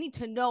 but I need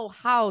to know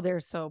how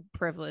they're so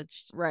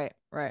privileged. Right.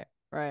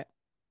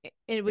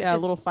 It would a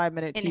little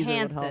 5-minute teaser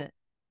enhance would help. it.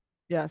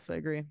 Yes, I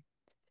agree.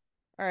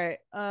 All right.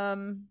 I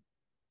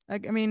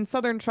mean,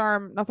 Southern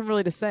Charm, nothing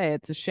really to say.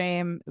 It's a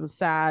shame. It was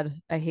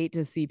sad. I hate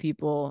to see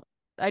people.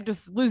 I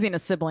just losing a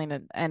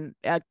sibling and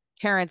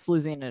parents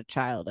losing a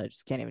child. I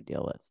just can't even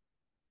deal with.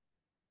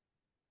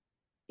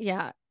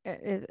 Yeah,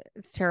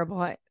 it's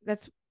terrible.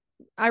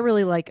 I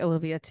really like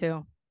Olivia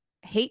too.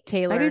 Hate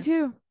Taylor. I do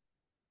too.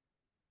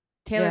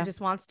 Taylor just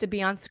wants to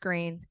be on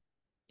screen.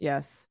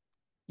 Yes.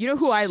 You know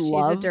who I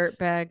love? She's a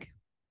dirtbag.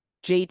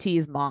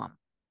 JT's mom.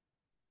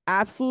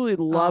 Absolutely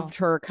loved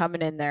her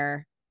coming in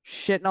there,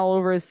 shitting all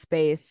over his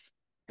space.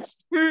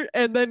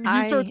 And then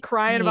he starts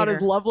crying about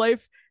his love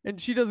life and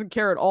she doesn't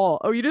care at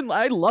all. Oh,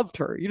 I loved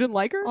her. You didn't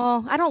like her?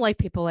 Well, I don't like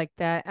people like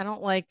that.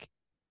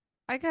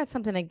 I got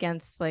something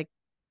against like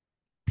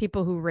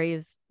people who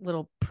raise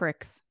little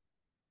pricks.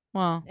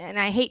 Well, and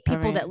I hate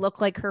people that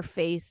look like her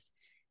face.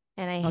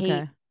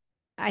 And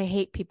I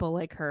hate people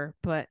like her,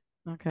 but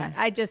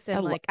I just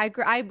am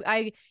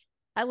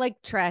I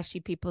like trashy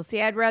people. See,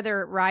 I'd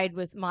rather ride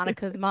with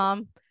Monica's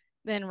mom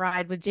than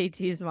ride with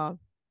JT's mom.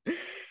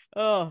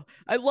 Oh,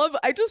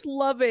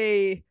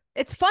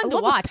 it's fun to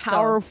watch.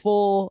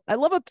 I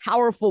love a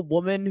powerful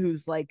woman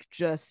who's like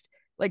just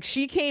like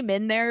she came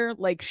in there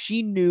like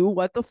she knew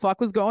what the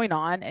fuck was going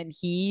on and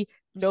he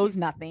knows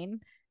nothing.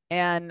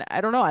 And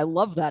I don't know. I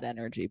love that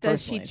energy.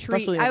 Does she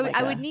treat?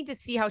 I would need to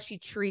see how she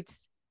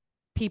treats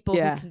people who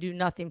can do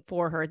nothing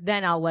for her.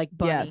 Then I'll like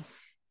Bunny. Yes.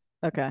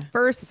 Okay.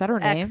 First, is that her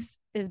name?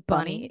 Is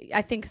Bunny?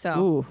 I think so.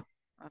 Ooh,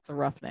 that's a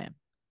rough name.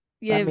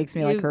 That makes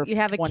me like her. You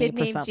have a kid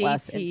named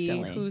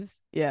JT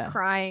who's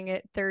crying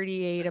at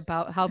 38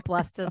 about how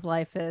blessed his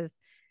life is.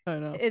 I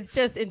know. It's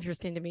just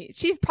interesting to me.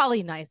 She's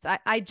probably nice.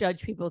 I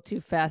judge people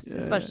too fast,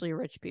 especially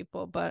rich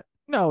people. But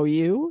no,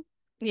 you.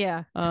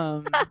 Yeah.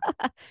 But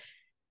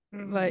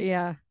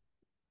yeah.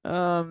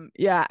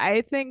 Yeah.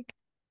 I think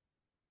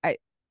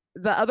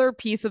the other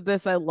piece of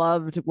this I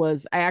loved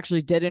was I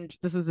actually didn't.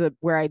 This is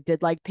where I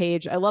did like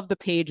Paige. I love the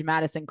Paige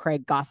Madison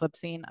Craig gossip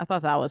scene. I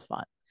thought that was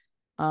fun.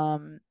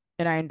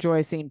 And I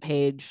enjoy seeing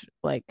Paige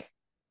like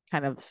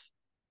kind of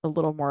a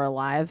little more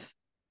alive.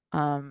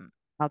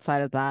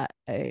 Outside of that,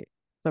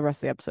 the rest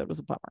of the episode was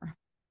a bummer.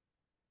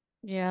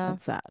 Yeah.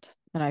 It's sad.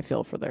 And I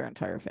feel for their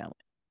entire family.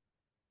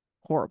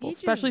 Horrible.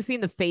 Especially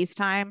seeing the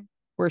FaceTime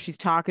where she's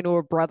talking to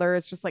her brother.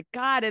 It's just like,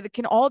 God, it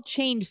can all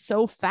change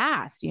so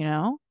fast,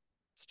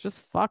 It's just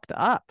fucked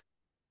up.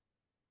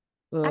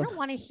 Ugh. I don't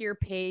want to hear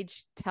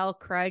Paige tell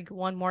Craig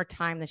one more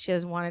time that she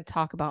doesn't want to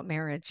talk about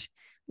marriage.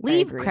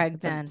 Leave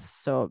Craig then.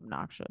 So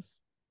obnoxious.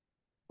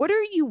 What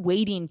are you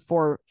waiting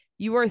for?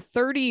 You are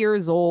 30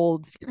 years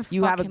old.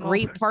 You have a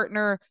great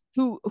partner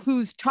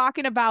who's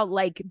talking about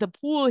like the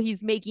pool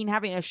he's making,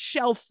 having a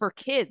shelf for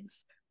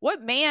kids.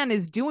 what man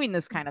is doing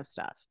this kind of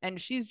stuff? And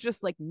she's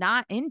just like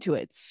not into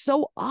it. It's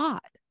so odd.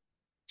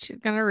 She's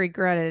gonna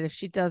regret it if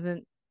she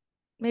doesn't.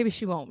 Maybe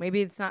she won't.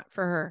 Maybe it's not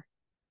for her.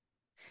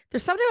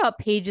 There's something about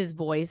Paige's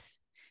voice.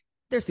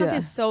 There's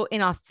something so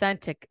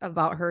inauthentic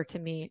about her to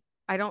me.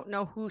 I don't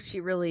know who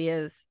she really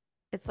is.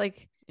 It's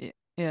like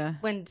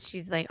when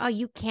she's like, oh,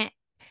 you can't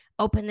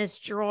open this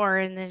drawer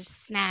and there's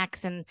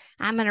snacks and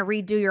I'm going to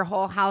redo your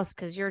whole house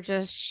because you're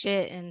just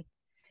shit. And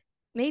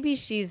maybe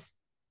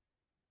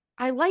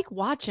I like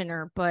watching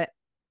her, but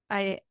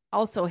I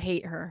also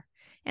hate her.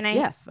 And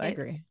I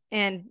agree.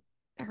 And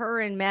her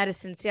and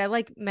Madison, see, I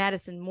like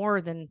Madison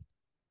more than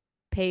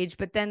Paige,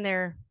 but then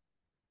I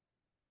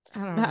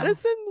don't know.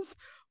 Madison's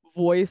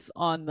voice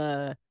on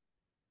the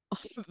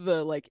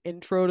like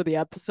intro to the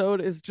episode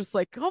is just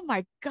like, oh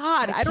my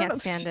god, I don't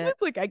stand it.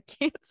 Like I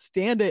can't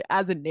stand it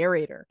as a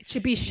narrator. It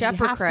should be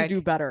Shep or Craig. To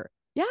do better.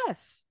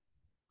 Yes,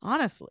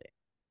 honestly,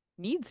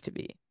 needs to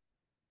be.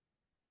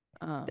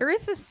 There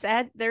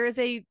is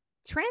a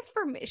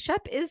transform.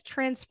 Shep is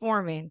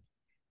transforming.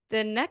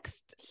 The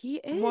next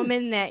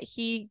woman that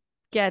he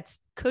gets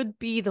could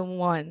be the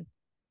one.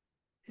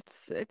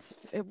 It's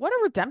what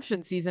a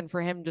redemption season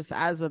for him, just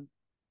as a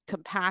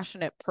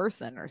compassionate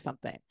person or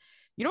something.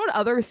 You know what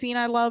other scene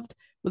I loved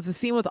was the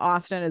scene with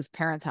Austin at his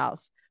parents'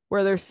 house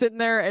where they're sitting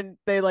there and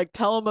they like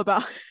tell her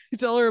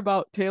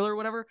about Taylor or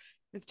whatever.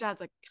 His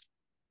dad's like,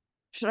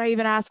 should I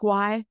even ask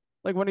why?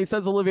 Like when he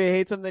says Olivia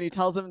hates him, then he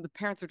tells him, and the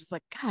parents are just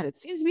like, God, it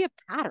seems to be a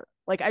pattern.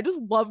 Like I just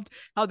loved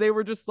how they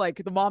were just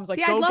like, the mom's like,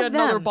 go get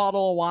another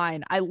bottle of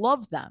wine. I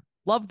love them.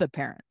 Love the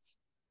parents.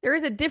 There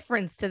is a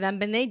difference to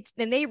them, and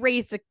they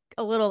raised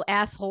a little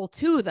asshole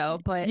too, though.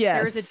 But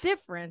there is a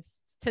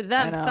difference to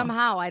them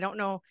somehow. I don't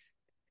know.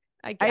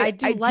 I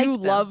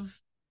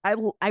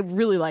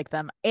really like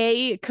them.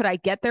 Could I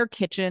get their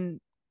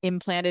kitchen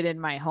implanted in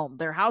my home?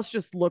 Their house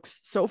just looks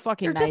so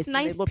fucking nice. They're just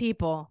nice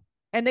people.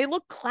 And they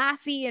look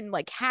classy and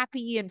like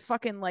happy and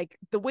fucking like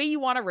the way you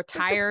want to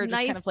retire,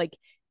 just kind of like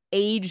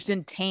aged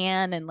and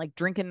tan and like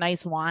drinking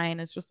nice wine.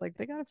 It's just like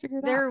they got to figure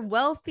it out. They're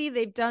wealthy.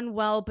 They've done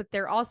well, but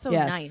they're also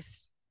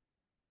nice.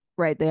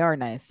 Right. They are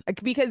nice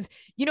because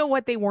you know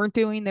what they weren't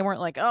doing? They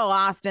weren't like, oh,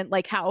 Austin,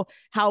 like how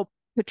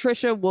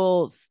Patricia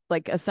will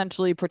like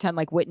essentially pretend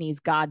like Whitney's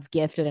God's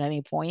gift at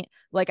any point.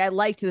 Like I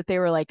liked that they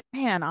were like,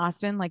 man,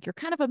 Austin, like you're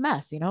kind of a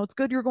mess. You know, it's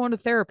good you're going to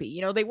therapy.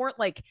 You know, they weren't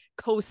like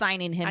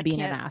co-signing him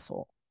being an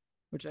asshole.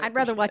 Which I'd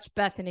rather watch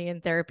Bethany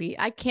in therapy.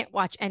 I can't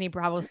watch any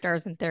Bravo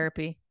stars in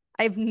therapy.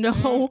 I have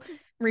no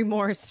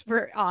remorse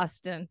for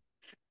Austin.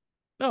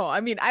 No,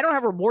 I mean, I don't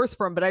have remorse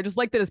for him, but I just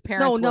like that his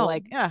parents were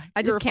like, yeah,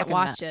 I just can't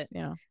watch mess, it.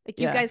 You know, like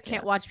you guys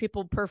can't watch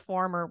people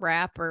perform or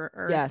rap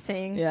or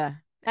sing. Yeah.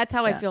 That's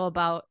how I feel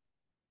about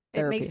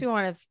therapy. It makes me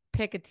want to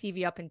pick a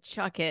TV up and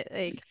chuck it.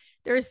 Like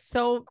there's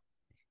so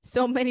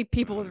many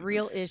people with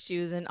real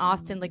issues, and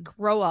Austin, like,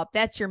 grow up.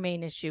 That's your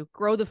main issue.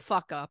 Grow the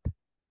fuck up.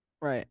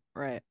 Right.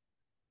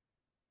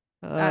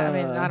 I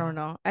mean, I don't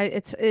know.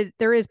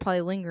 There is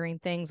probably lingering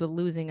things with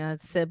losing a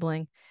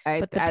sibling,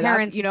 but the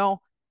parents, you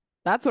know,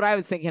 that's what I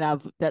was thinking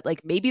of. That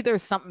like maybe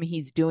there's something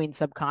he's doing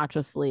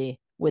subconsciously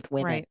with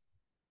women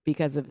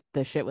because of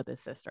the shit with his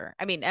sister.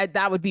 I mean,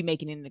 that would be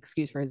making an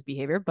excuse for his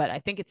behavior, but I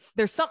think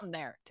there's something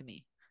there to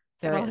me.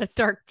 There are a lot of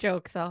dark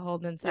jokes I'll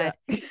hold inside.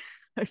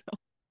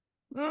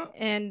 Yeah.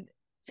 And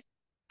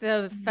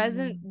the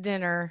pheasant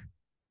dinner.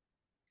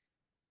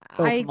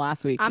 From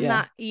last week. I'm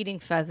not eating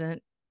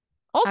pheasant.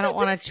 Also, I don't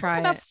want to try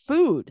enough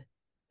food.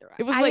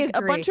 It was like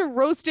a bunch of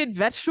roasted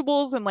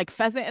vegetables and like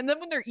pheasant. And then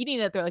when they're eating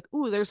it, they're like,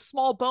 ooh, there's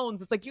small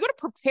bones. It's like, you got to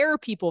prepare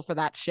people for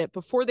that shit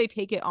before they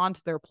take it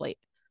onto their plate.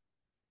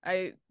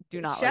 I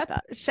do not like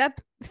that.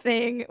 Shep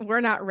saying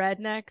we're not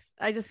rednecks.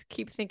 I just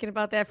keep thinking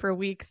about that for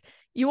weeks.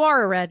 You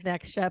are a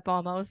redneck, Shep,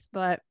 almost,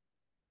 but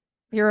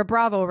you're a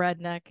Bravo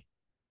redneck.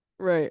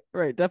 Right.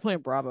 Definitely a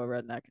Bravo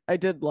redneck. I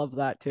did love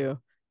that too.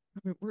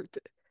 I mean,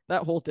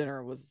 that whole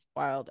dinner was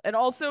wild. And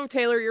also,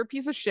 Taylor, you're a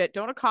piece of shit.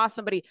 Don't accost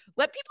somebody.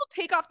 Let people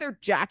take off their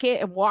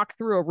jacket and walk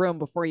through a room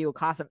before you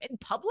accost them. In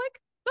public?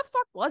 The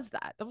fuck was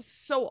that? That was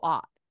so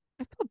odd.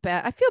 I feel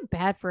bad. I feel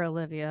bad for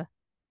Olivia.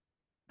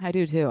 I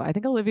do too. I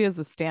think Olivia's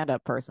a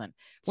stand-up person.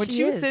 When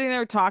she was sitting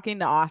there talking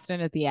to Austin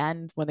at the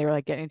end, when they were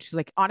like she's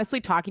like,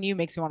 honestly, talking to you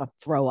makes me want to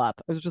throw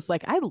up. I was just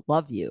like, I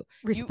love you.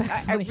 Respectfully.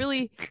 I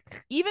really,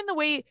 even the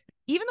way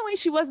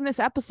she was in this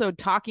episode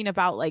talking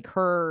about like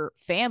her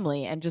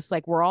family and just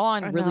like we're all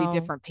on really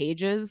different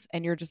pages,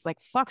 and you're just like,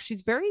 fuck,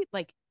 she's very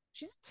like,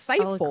 she's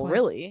insightful. Eloquent.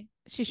 Really,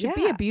 she should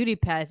be a beauty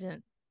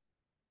pageant.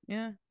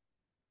 Yeah,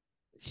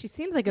 she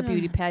seems like a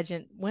beauty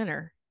pageant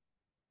winner.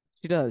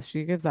 She does.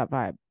 She gives that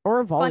vibe.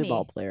 Or a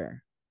volleyball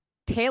player.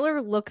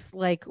 Taylor looks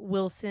like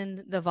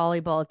Wilson the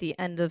volleyball at the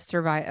end of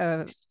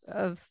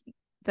of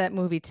that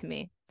movie to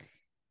me.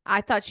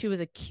 I thought she was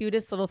the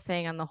cutest little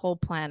thing on the whole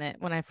planet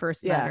when I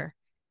first met her.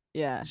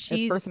 Yeah,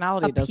 she's her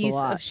personality does piece a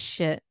lot. Of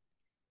shit.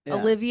 Yeah.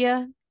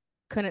 Olivia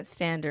couldn't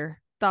stand her.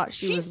 Thought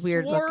she was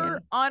weird looking.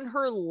 On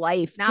her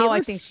life. Now Taylor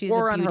I think she's a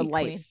beauty on her queen.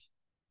 Life.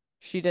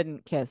 She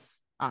didn't kiss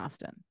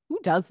Austin. Who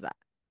does that?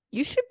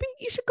 You should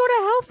go to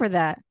hell for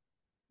that.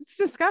 It's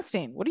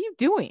disgusting. What are you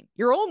doing?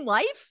 Your own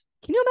life?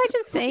 Can you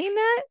imagine saying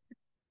that?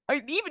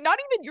 You're not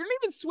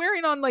even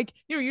swearing on, like,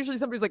 usually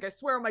somebody's like, I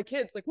swear on my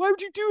kids. Like, why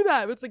would you do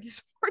that? It's like, you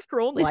swear on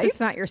your own At least life. it's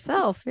not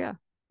yourself. Yeah.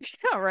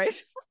 Yeah, right.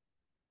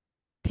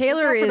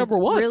 Taylor is number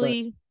one,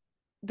 really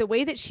the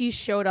way that she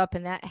showed up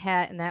in that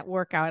hat and that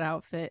workout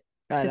outfit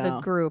to the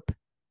group.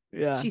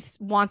 Yeah. She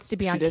wants to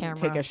be on camera.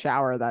 She didn't take a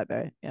shower that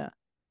day. Yeah.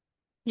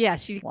 Yeah,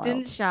 she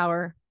didn't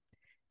shower.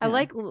 I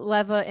like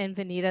Leva and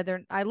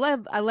Vanita. I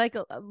like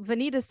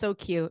Vanita's so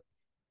cute.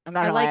 I'm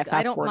not gonna lie, I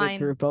fast-forwarded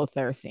through both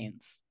their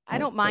scenes. I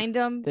don't mind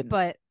them,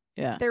 but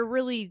they're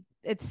really,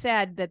 it's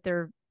sad that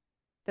they're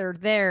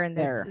there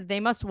and they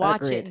must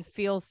watch it and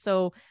feel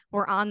so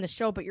we're on the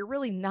show, but you're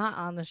really not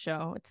on the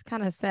show. It's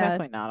kind of sad.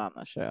 Definitely not on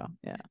the show.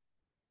 Yeah.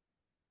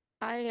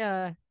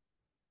 I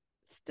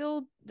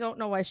still don't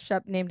know why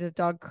Shep named his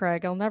dog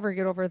Craig. I'll never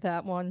get over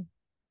that one.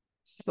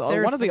 So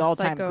one of the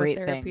all-time great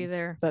things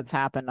that's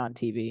happened on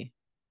TV.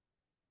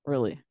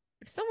 Really.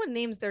 If someone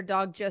names their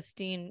dog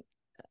Justine,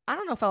 I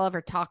don't know if I'll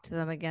ever talk to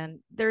them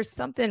again. There's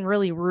something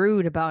really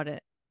rude about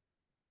it.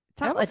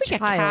 It's not a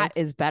cat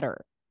is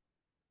better.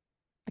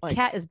 A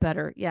cat is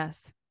better,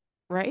 yes.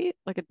 Right?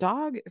 Like a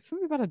dog.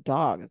 Something about a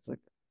dog.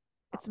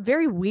 It's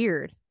very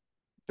weird.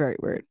 Very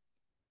weird.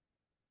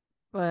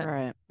 But all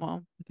right.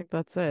 Well, I think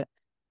that's it.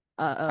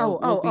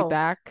 We'll be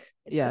back.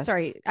 Yes.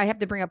 Sorry, I have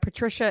to bring up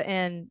Patricia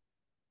and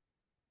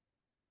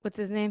what's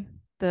his name?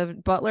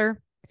 The butler?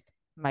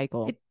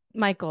 Michael.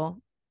 Michael.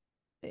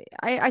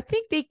 I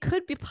think they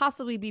could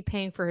possibly be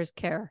paying for his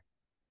care.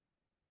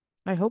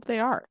 I hope they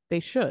are. They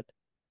should.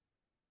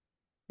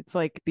 It's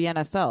like the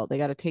NFL. They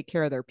got to take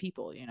care of their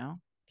people,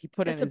 He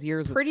put in his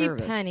years of service.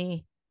 Pretty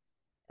penny.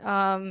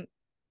 And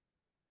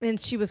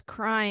she was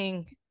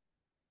crying,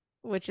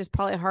 which is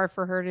probably hard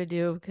for her to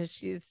do because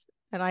she's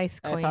an ice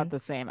queen. I thought the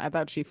same. I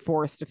thought she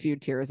forced a few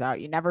tears out.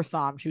 You never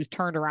saw him. She was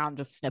turned around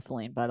just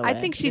sniffling, by the way. I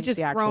think she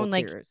just grown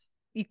like tears.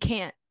 You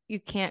can't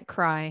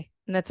cry.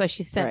 And that's why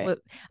she sent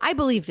I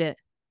believed it.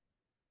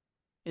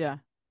 Yeah.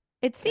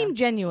 It seemed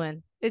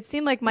genuine. It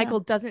seemed like Michael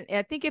doesn't.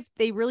 I think if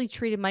they really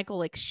treated Michael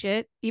like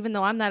shit, even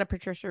though I'm not a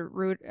Patricia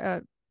Root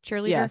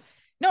cheerleader. Yes.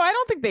 No, I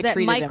don't think they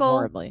treated Michael him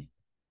horribly.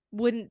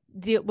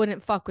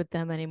 Wouldn't fuck with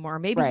them anymore.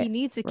 Maybe he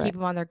needs to keep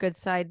them on their good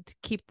side to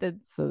keep the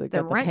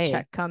rent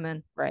check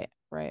coming. Right.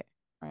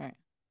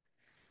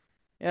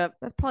 Yep.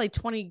 That's probably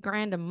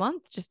 $20,000 a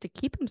month just to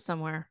keep him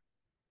somewhere.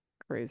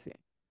 Crazy.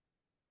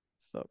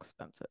 So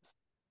expensive.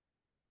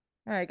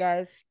 All right,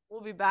 guys.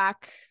 We'll be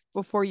back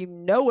before you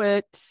know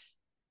it.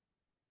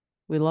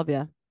 We love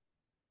you.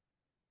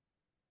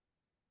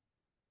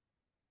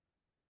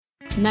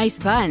 Nice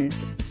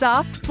buns,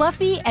 soft,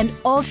 fluffy, and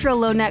ultra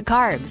low net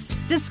carbs.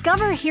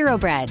 Discover Hero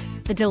Bread,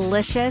 the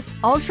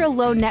delicious ultra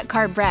low net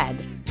carb bread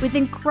with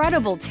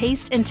incredible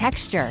taste and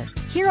texture.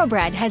 Hero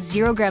Bread has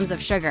 0 grams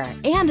of sugar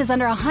and is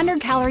under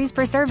 100 calories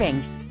per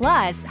serving.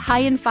 Plus, high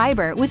in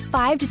fiber with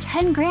 5 to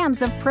 10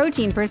 grams of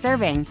protein per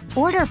serving.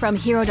 Order from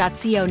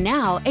hero.co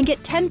now and get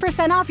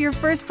 10% off your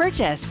first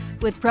purchase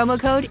with promo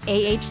code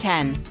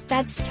AH10.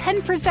 That's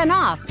 10%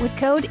 off with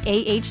code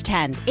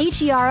AH10.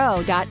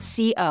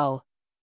 HERO.co.